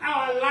give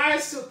our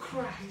lives to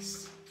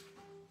Christ,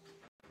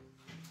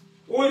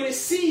 we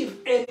receive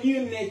a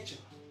new nature.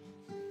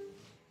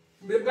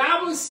 The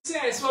Bible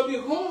says, for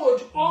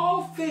behold,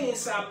 all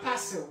things are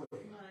passed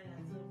away,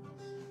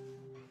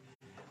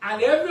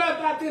 and every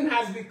other thing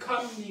has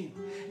become new.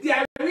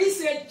 There is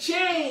is a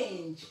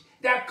change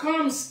that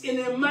comes in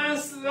a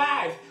man's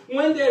life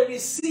when they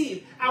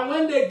receive and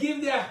when they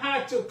give their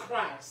heart to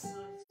Christ.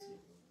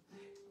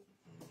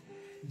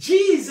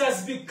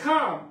 Jesus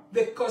becomes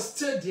the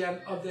custodian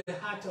of the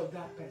heart of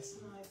that person.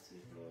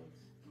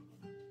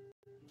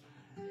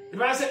 The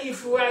Bible says,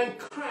 if we are in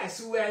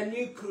Christ, we are a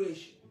new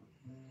creation.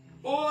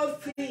 All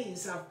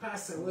things have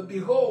passed away.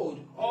 Behold,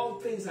 all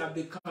things have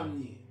become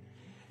new.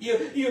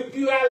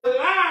 You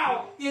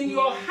allow in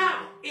your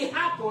heart, it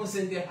happens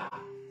in the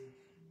heart.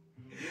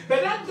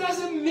 But that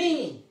doesn't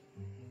mean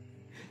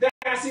that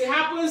as it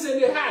happens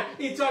in the heart,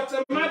 it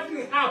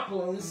automatically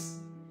happens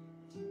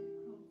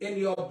in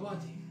your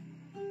body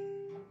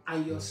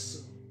and your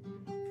soul.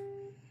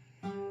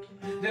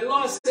 The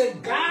Lord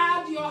said,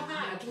 guard your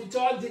heart with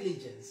all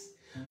diligence,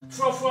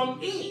 for from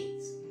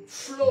it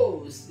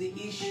flows the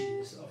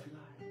issues of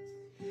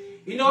life.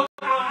 You know,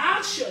 our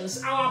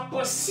actions, our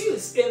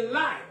pursuits in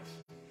life,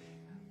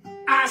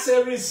 as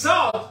a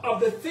result of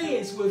the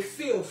things we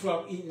feel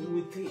from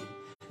within,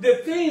 the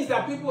things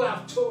that people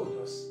have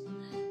told us.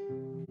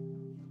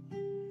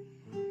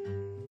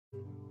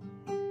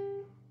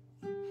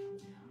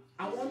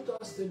 I want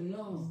us to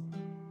know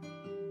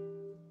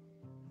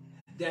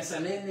there's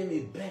an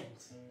enemy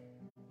bent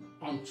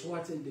on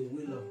thwarting the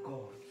will of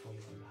God for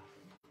your life.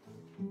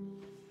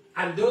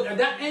 And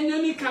that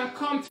enemy can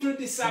come through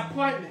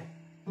disappointment,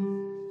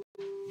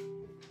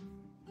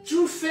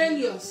 through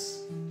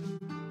failures,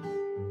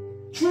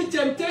 through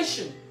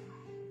temptation,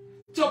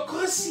 to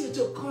cause you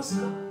to cause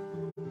God.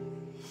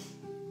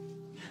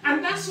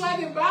 And that's why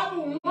the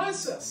Bible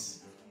wants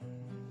us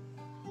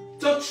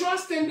to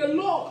trust in the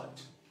Lord.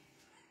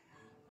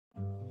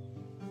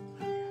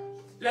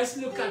 Let's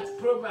look at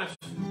Proverbs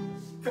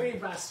 3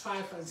 verse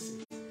 5 and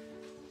 6.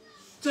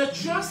 To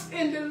trust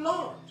in the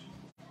Lord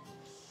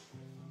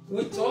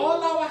with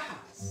all our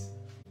hearts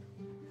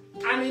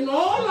and in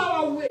all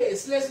our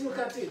ways. Let's look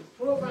at it.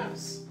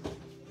 Proverbs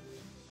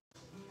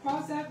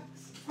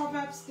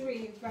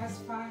 3 verse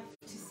 5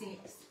 to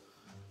 6.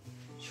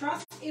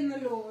 Trust in the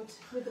Lord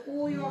with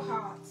all your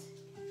heart.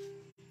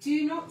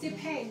 Do not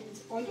depend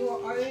on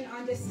your own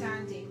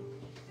understanding.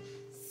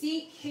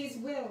 Seek his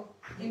will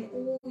in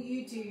all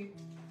you do,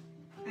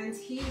 and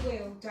he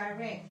will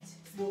direct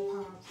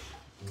your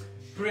path.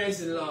 Praise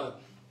the Lord.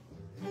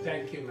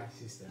 Thank you, my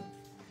sister.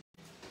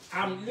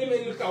 Let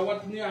me look at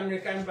what New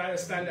American Bible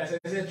Standard says.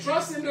 It says,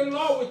 trust in the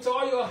Lord with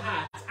all your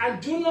heart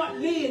and do not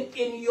lean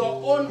in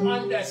your own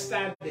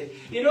understanding.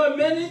 You know,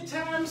 many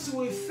times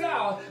we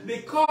fail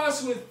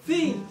because we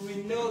think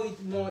we know it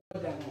more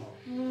than all.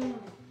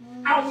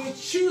 And we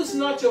choose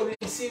not to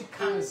receive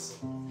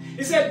counsel.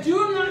 He said,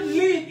 do not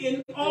lean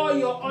in all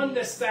your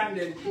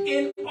understanding.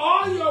 In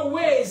all your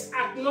ways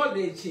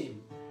acknowledge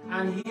him,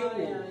 and he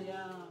will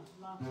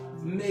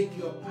make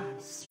your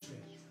path straight.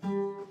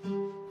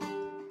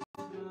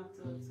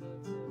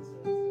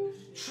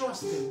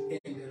 Trusting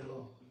in the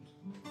Lord.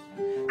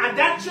 And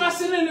that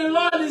trusting in the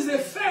Lord is the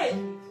faith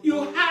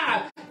you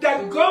have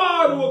that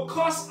God will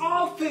cause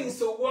all things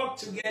to work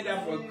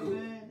together for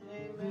good.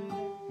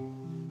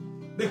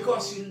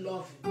 Because you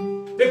love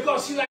him.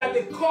 Because you are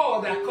the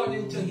called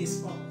according to his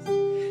purpose.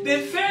 The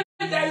faith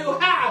that you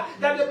have,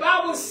 that the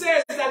Bible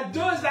says that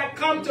those that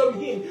come to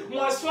him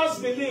must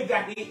first believe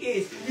that he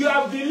is. You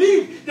have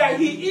believed that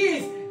he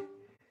is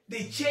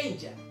the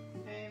changer.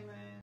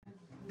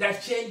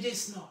 That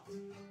changes not.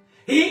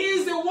 He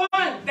is the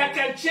one that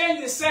can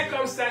change the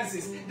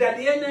circumstances that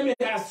the enemy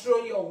has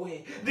thrown your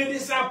way. The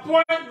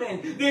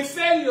disappointment, the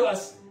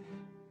failures,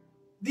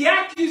 the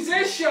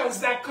accusations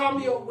that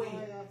come your way.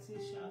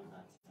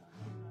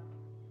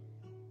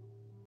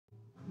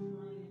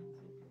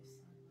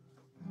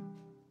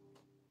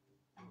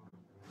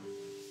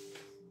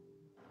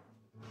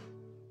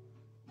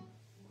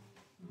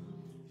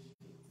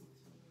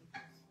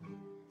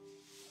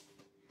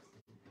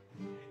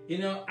 You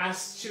know,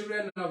 as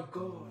children of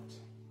God,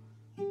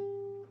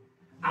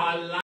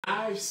 our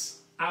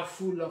lives are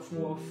full of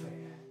warfare.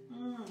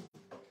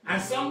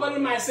 And somebody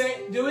might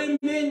say, do we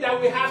mean that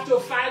we have to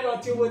fight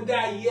until we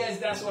die? Yes,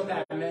 that's what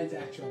I meant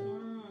actually.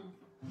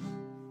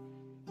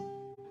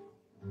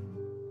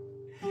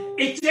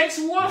 It takes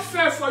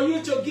warfare for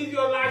you to give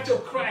your life to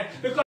Christ,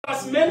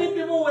 because many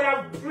people would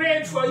have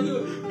prayed for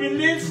you,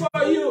 believed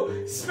for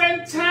you,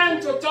 spent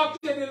time to talk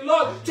to the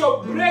Lord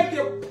to break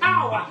the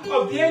power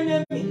of the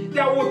enemy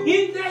that will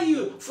hinder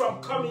you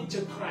from coming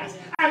to Christ.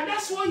 And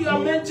that's what you are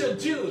meant to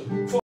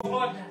do for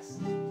others.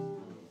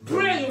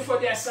 Praying for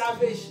their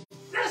salvation.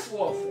 That's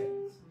warfare.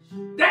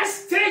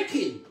 That's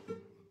taking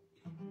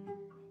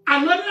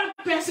another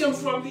person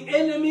from the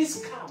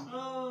enemy's camp.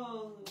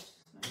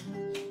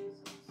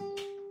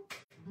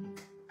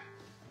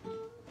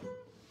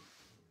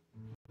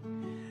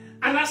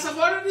 And as I've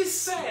already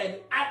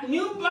said, at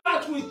new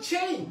birth we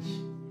change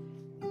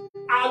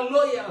our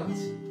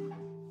loyalty,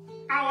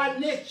 our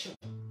nature.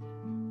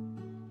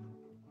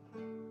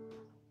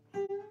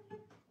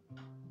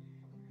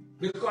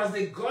 Because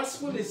the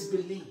gospel is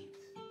believed.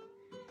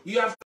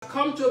 You have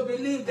come to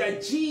believe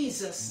that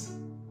Jesus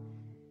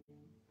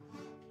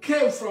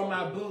came from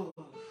above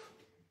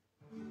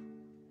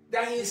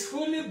that he is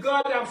fully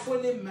God and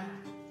fully man.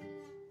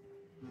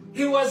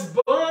 He was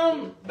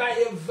born by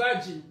a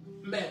virgin,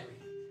 Mary.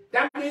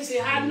 That means he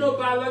had no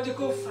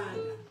biological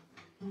father.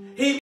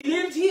 He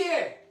lived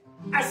here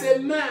as a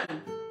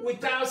man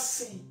without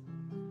sin.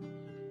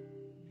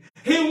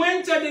 He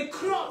went to the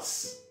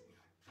cross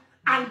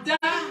and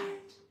died.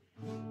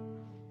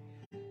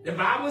 The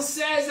Bible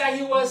says that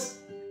he was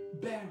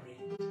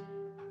buried.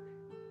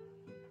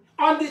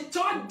 On the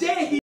third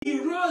day, he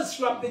rose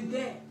from the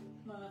dead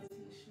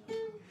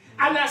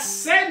and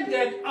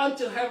ascended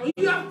unto heaven.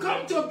 You have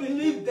come to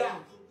believe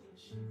that.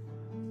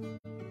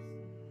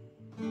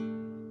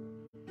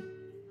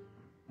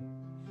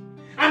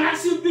 And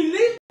as you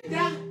believe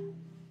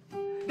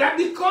that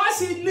because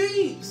he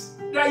lives,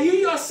 that you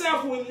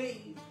yourself will live.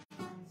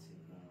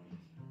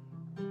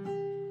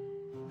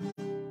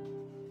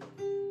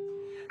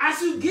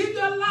 As you give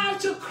your life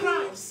to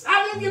Christ,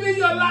 having given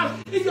your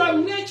life, your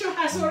nature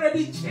has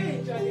already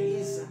changed on the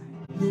inside.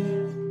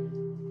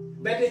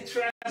 But the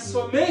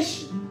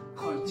transformation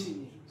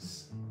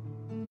continues.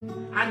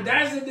 And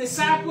that's the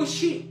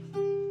discipleship.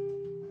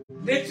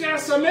 The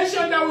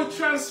transformation that will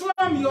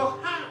transform your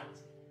heart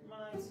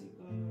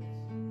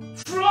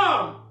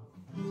from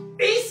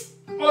its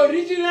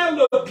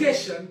original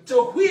location to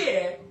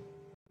where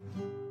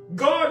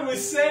God will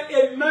say,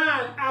 a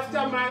man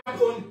after my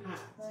own heart.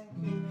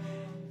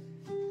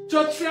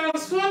 To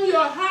transform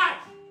your heart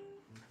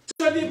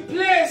to the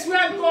place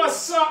where God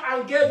saw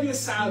and gave you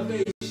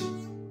salvation.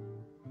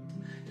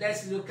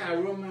 Let's look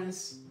at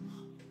Romans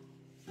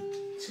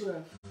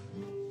 12,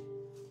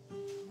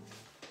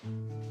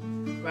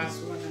 verse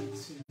 1 and 2.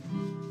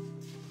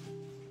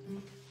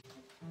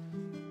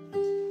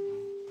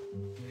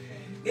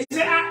 It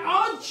says,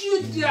 I urge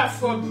you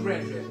therefore,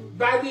 brethren,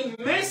 by the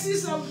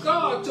mercies of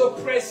God, to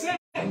present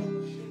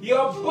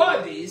your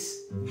bodies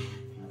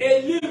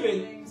a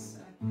living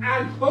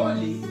and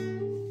holy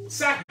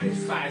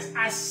sacrifice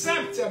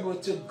acceptable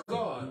to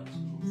God,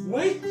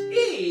 which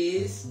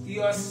is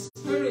your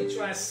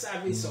spiritual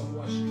service of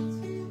worship.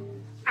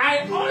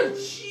 I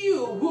urge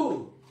you,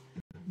 who,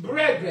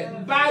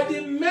 brethren, by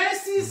the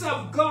mercies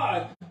of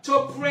God,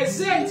 to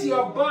present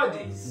your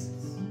bodies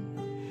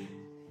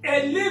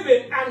a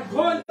living and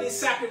holy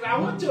sacrifice. I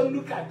want to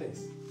look at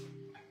this.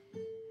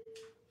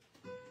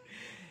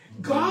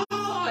 God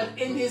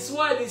in His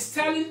Word is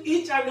telling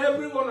each and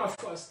every one of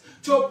us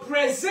to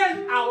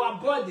present our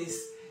bodies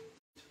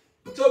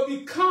to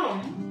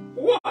become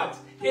what?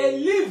 A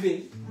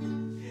living.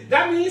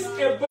 That means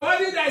a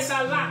body that is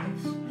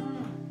alive.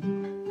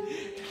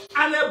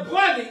 And a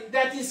body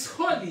that is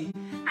holy.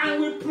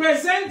 And we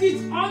present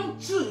it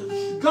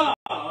unto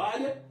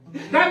God.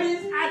 That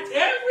means at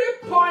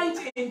every point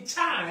in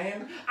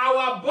time,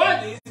 our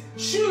bodies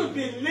should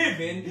be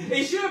living,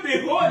 it should be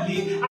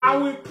holy,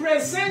 and we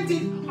present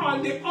it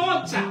on the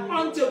altar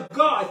unto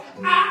God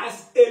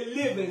as a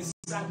living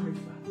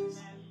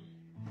sacrifice.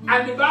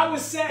 And the Bible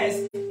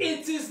says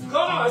it is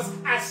God's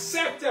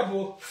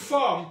acceptable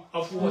form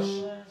of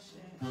worship.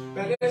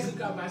 But let's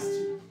look at verse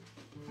 2.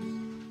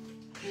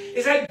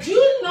 It said,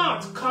 do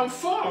not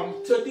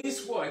conform to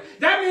this world.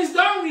 That means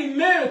don't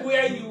remain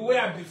where you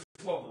were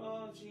before.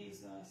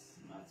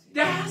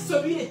 There has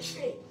to be a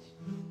change.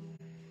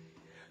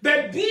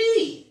 But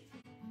be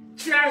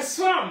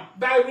transformed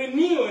by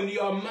renewing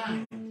your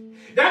mind.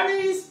 That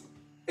means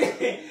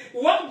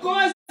what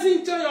goes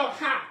into your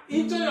heart,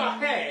 into your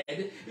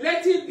head,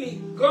 let it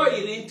be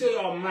going into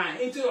your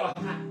mind, into your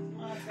heart.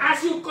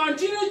 As you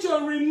continue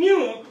to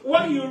renew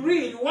what you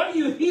read, what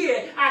you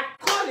hear,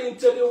 according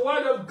to the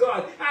Word of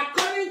God,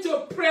 according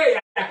to prayer,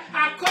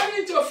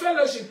 according to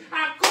fellowship,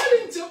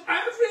 according to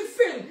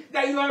everything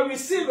that you are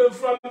receiving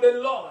from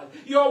the Lord,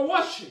 your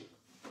worship,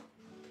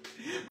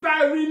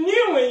 by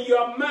renewing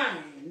your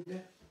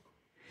mind,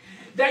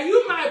 that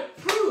you might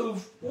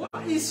prove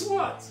what is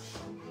what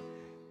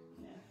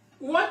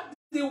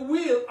the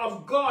will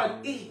of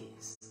God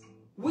is,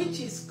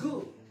 which is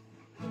good,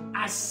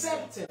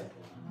 acceptable,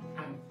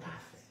 and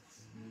perfect.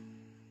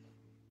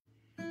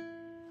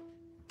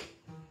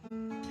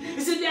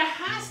 You see, there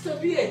has to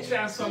be a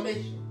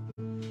transformation.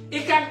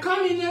 It can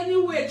come in any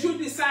way, through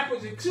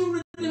discipleship,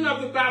 through reading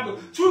of the Bible,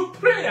 through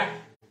prayer.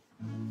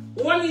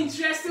 One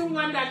interesting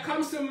one that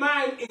comes to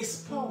mind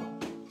is Paul.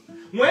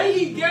 When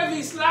he gave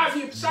his life,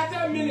 he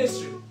started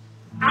ministry.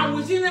 And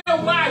within a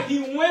while,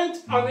 he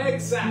went on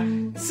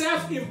exile,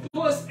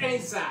 self-imposed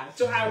exile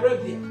to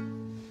Arabia.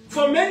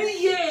 For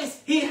many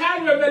years, he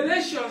had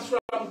revelations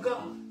from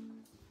God.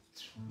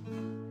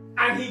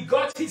 And he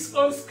got his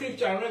own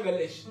scripture and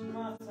revelation.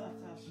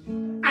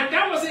 And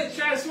that was a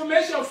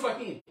transformation for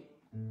him.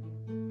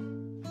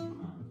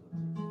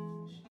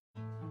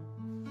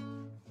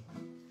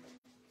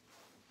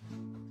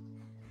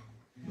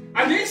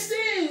 And these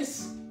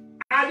things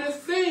are the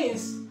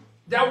things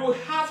that we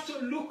have to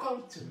look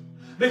unto.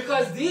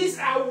 Because these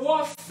are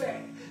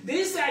warfare.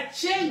 These are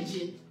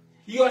changing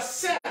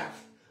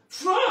yourself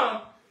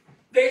from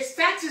the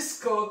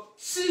status quo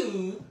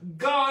to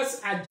God's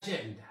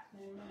agenda.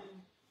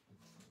 Amen.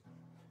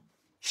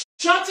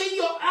 Shutting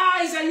your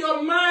eyes and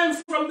your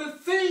mind from the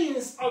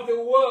things of the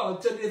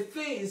world to the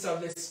things of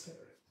the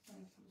Spirit.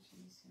 Thank you,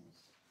 Jesus.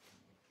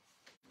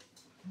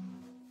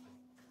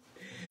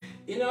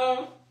 You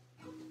know,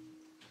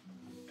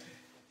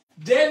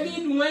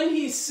 David, when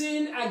he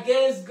sinned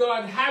against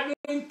God,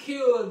 having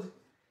killed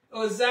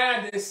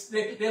Uzziah,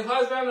 the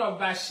husband of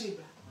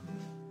Bathsheba,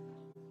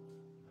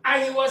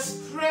 and he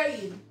was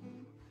praying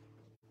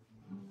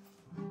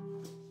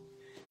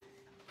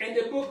in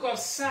the book of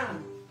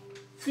Psalm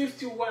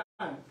 51,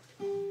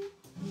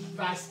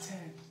 verse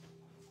 10.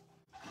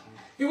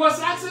 He was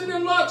asking the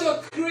Lord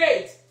to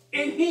create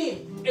in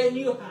him a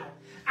new heart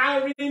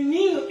and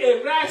renew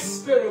a right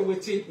spirit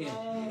within him.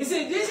 He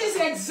said, this is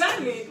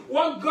exactly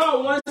what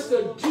God wants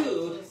to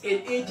do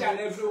in each and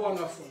every one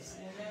of us.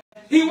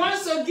 He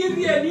wants to give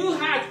you a new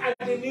heart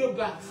and a new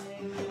birth.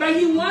 But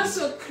he wants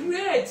to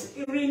create,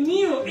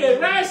 renew a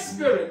right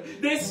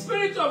spirit, the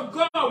Spirit of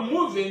God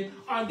moving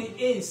on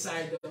the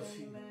inside of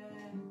you.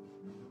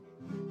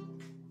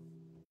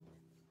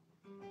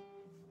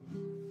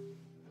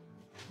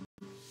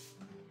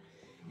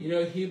 You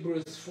know,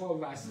 Hebrews 4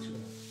 verse 12.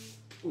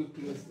 We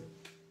close them.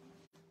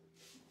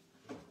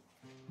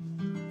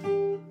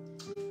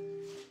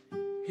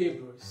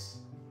 Hebrews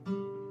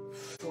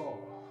 4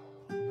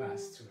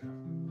 verse 12.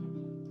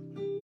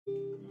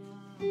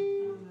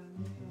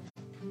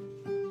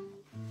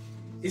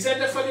 He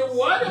said that for the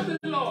word of the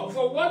Lord,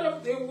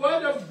 the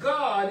word of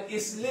God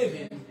is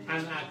living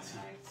and active,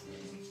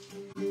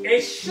 a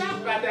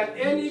sharper than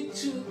any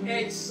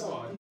two-edged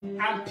sword,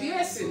 and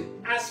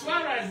piercing as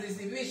far as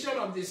the division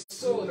of the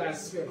soul and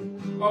spirit,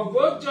 of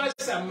both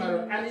joints and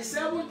marrow, and is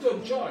able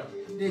to judge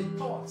the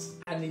thoughts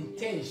and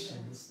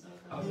intentions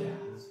of the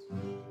heart.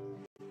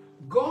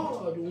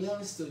 God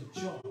wants to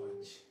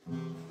judge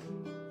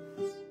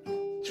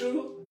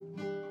through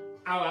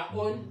our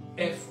own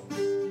efforts,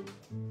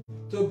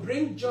 to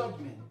bring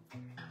judgment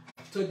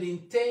to the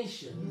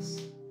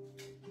intentions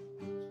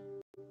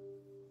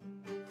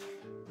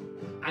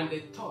and the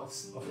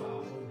thoughts of our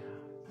own heart.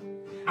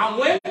 And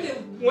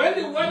when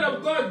the word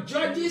of God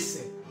judges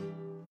it,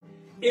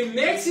 it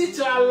makes it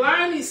to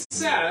align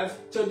itself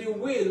to the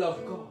will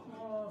of God.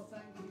 Oh,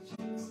 thank you,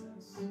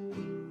 Jesus.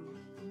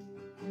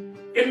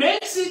 It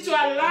makes it to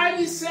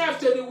align itself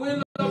to the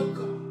will of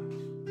God.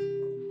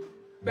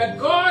 But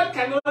God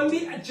can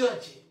only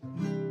judge it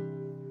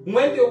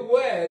when the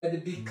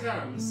word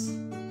becomes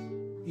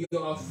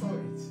your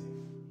authority.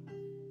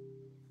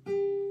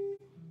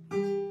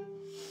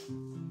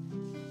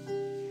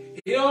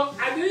 You know,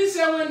 I didn't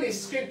say when the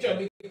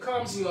scripture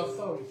becomes your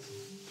authority.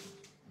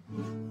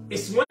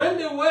 It's when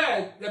the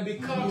word that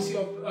becomes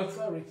your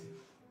authority.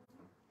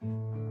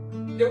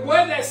 The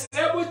word that's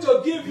able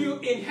to give you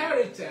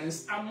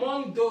inheritance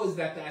among those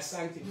that are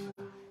sanctified.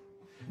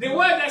 The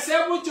word that's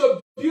able to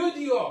build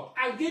you up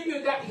and give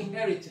you that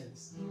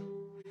inheritance.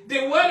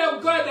 The word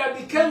of God that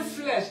became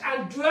flesh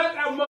and dwelt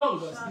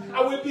among us,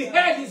 and we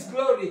beheld his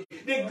glory,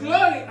 the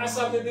glory as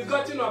of the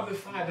begotten of the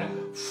Father,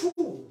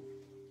 full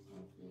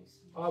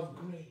of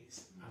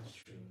grace and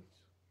truth.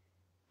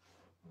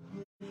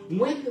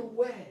 When the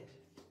word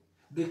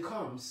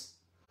becomes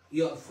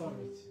your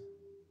authority.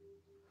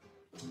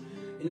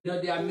 You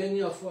know, there are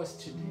many of us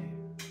today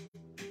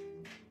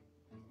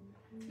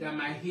that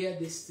might hear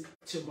this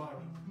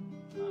tomorrow.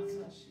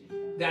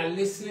 They are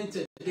listening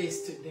to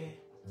this today.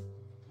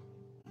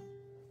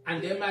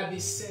 And they might be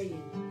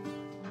saying,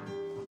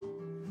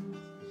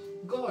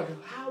 God,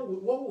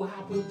 what will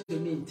happen to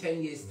me in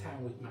 10 years'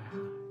 time with my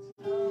heart?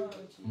 Oh,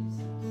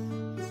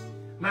 Jesus.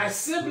 My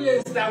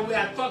siblings that we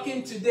are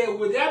talking today,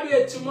 will there be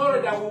a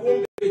tomorrow that we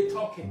won't be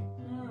talking?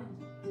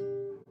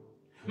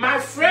 My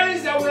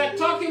friends that we are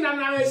talking and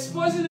are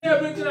exposing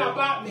everything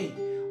about me,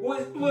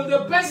 will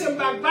the person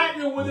backbite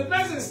me? Will the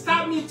person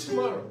stab me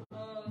tomorrow?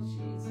 Oh,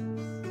 Jesus.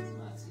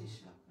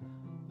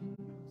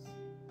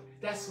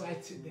 That's why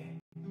today,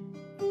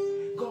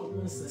 God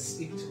wants to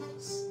speak to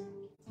us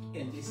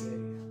in this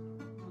area.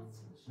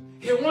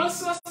 He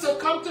wants us to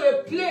come to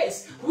a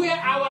place where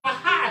our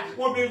heart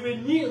will be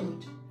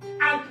renewed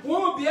and we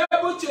will be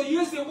able to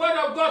use the word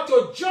of God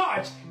to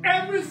judge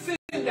everything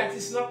that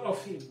is not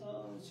of him.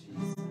 Oh,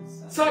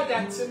 Jesus. So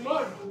that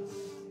tomorrow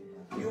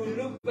you will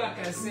look back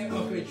and say,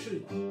 of a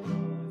truth,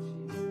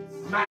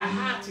 my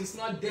heart is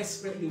not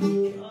desperately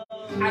wicked,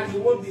 and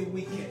it won't be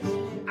wicked,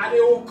 and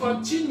it will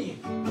continue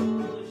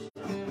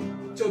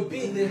to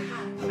be the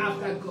heart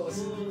after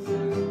God's heart.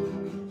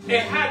 A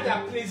heart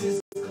that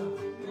pleases God.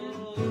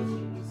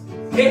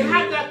 A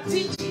heart that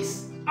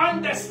teaches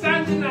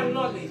understanding and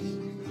knowledge.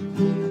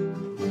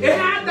 A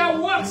heart that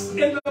walks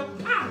in the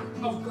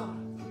path of God.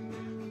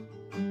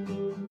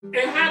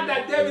 A heart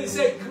that David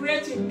said,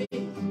 create in me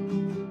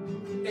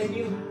a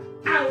new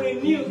heart and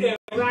renew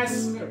a right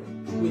spirit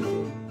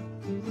within me.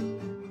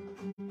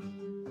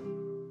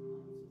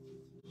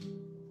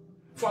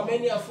 For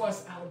many of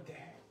us out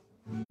there,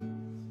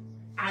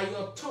 are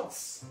your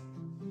thoughts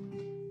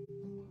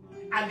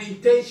and the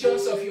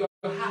intentions of your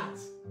heart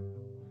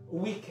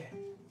wicked?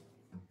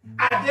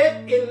 Are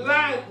they in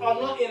line or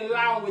not in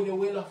line with the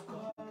will of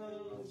God?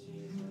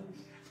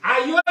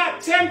 Are you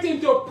attempting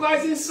to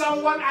poison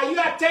someone? Are you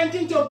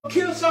attempting to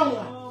kill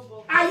someone?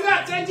 Are you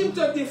attempting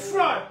to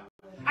defraud?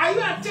 Are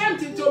you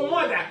attempting to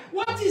murder?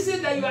 What is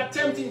it that you are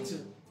attempting to?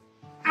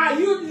 Are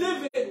you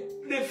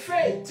living the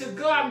faith to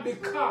go and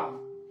become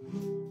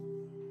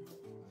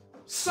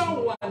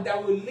someone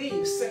that will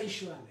live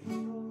sensually?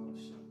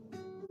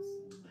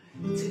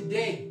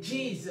 Today,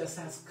 Jesus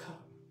has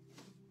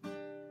come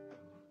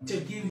to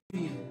give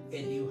you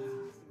a new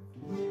heart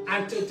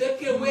and to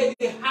take away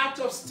the heart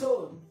of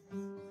stone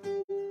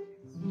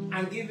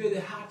and give you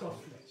the heart of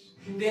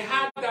flesh, the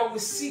heart that will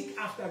seek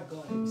after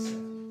God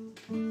himself.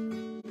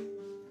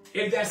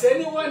 If there's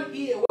anyone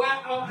here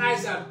while our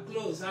eyes are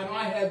closed and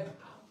our head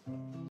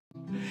bowed,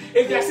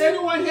 if there's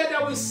anyone here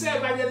that will say,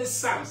 Evangelist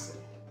Samson,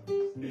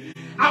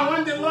 I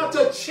want the Lord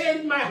to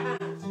change my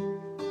heart,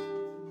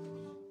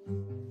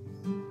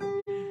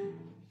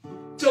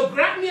 to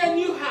grant me a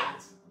new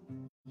heart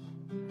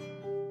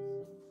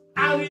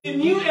and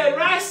renew a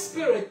right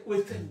spirit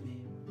within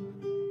me.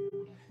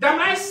 That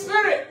my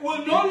spirit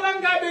will no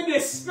longer be the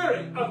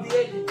spirit of the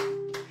enemy.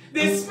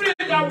 The spirit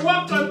that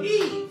worked on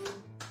Eve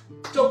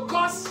to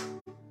cause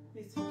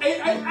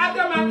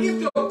Adam and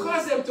Eve to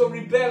cause them to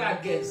rebel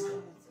against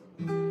God.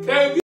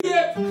 There will be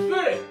a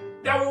spirit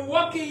that will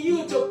work in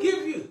you to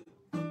give you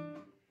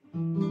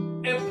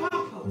a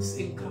purpose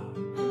in God,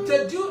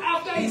 to do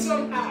after his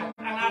own heart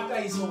and after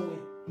his own way.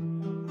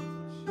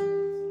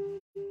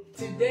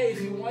 Today,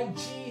 if you want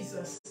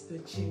Jesus to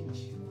change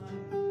you,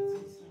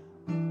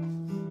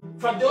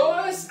 for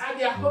those at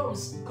their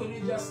homes, could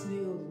you just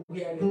kneel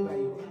wherever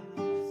you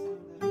are?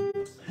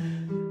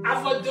 And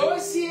for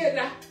those here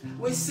that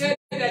we say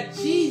that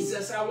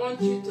Jesus, I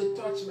want you to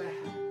touch my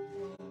heart.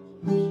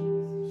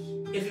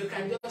 If you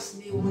can just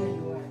kneel where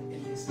you are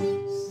in this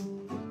house,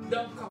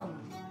 don't come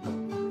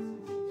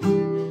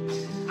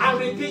and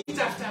repeat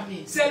after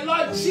me. Say,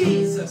 Lord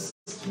Jesus,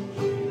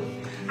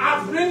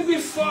 I bring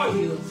before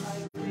you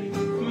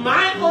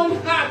my own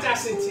heart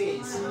as it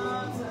is.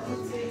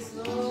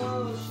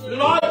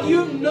 Lord,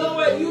 you know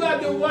it. You are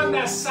the one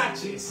that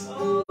searches.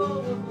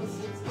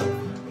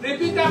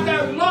 Repeat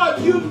after,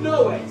 Lord, you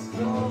know it.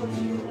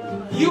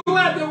 You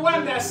are the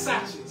one that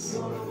searches.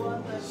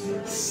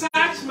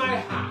 Search my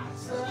heart.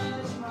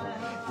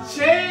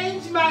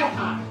 Change my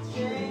heart.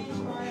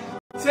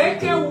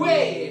 Take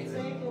away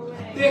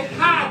the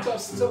heart of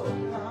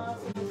stone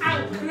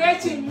and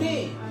create in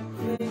me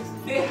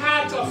the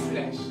heart of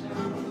flesh.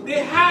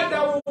 The heart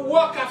that will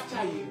walk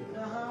after you.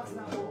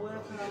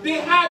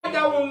 The heart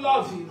that will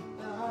love you.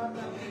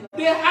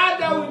 The heart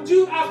that will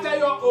do after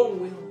your own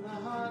will.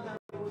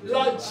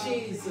 Lord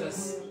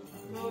Jesus,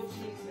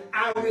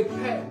 I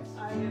repent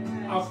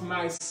of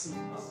my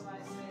sins.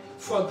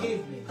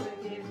 Forgive me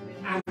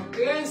and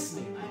cleanse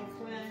me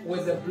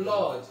with the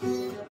blood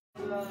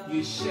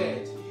you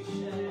shed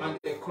on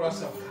the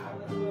cross of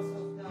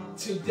Calvary.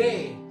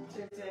 Today,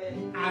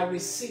 I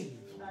receive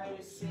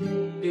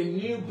the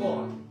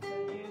newborn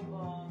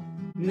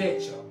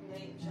nature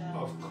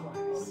of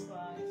Christ,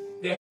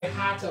 the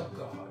heart of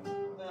God,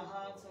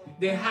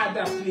 the heart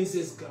that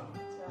pleases God.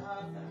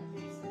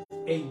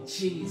 In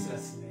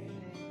Jesus' name.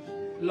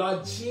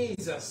 Lord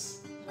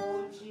Jesus,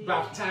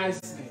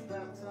 baptize me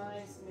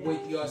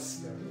with your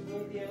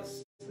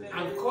spirit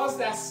and cause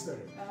that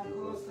spirit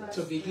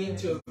to begin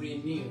to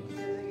renew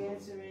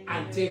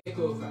and take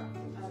over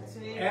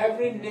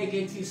every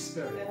negative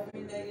spirit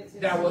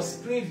that was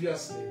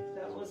previously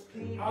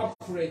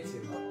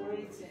operating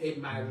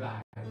in my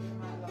life.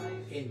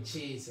 In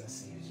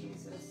Jesus' name.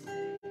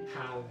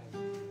 Hallelujah.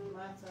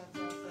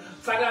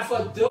 Father,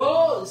 for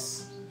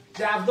those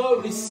that have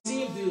not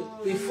received you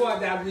before,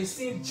 that have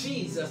received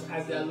Jesus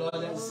as their Lord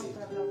and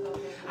Savior,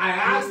 I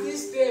ask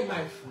this day,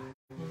 my Father,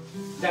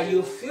 that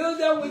you fill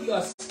them with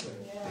your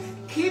spirit.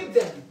 Keep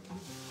them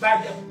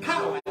by the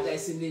power that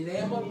is in the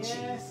name of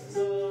Jesus.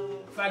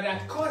 Father,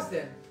 cause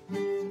them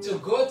to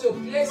go to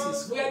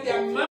places where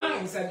their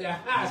minds and their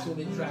hearts will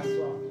be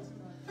transformed.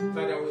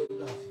 Father, we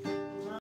love you.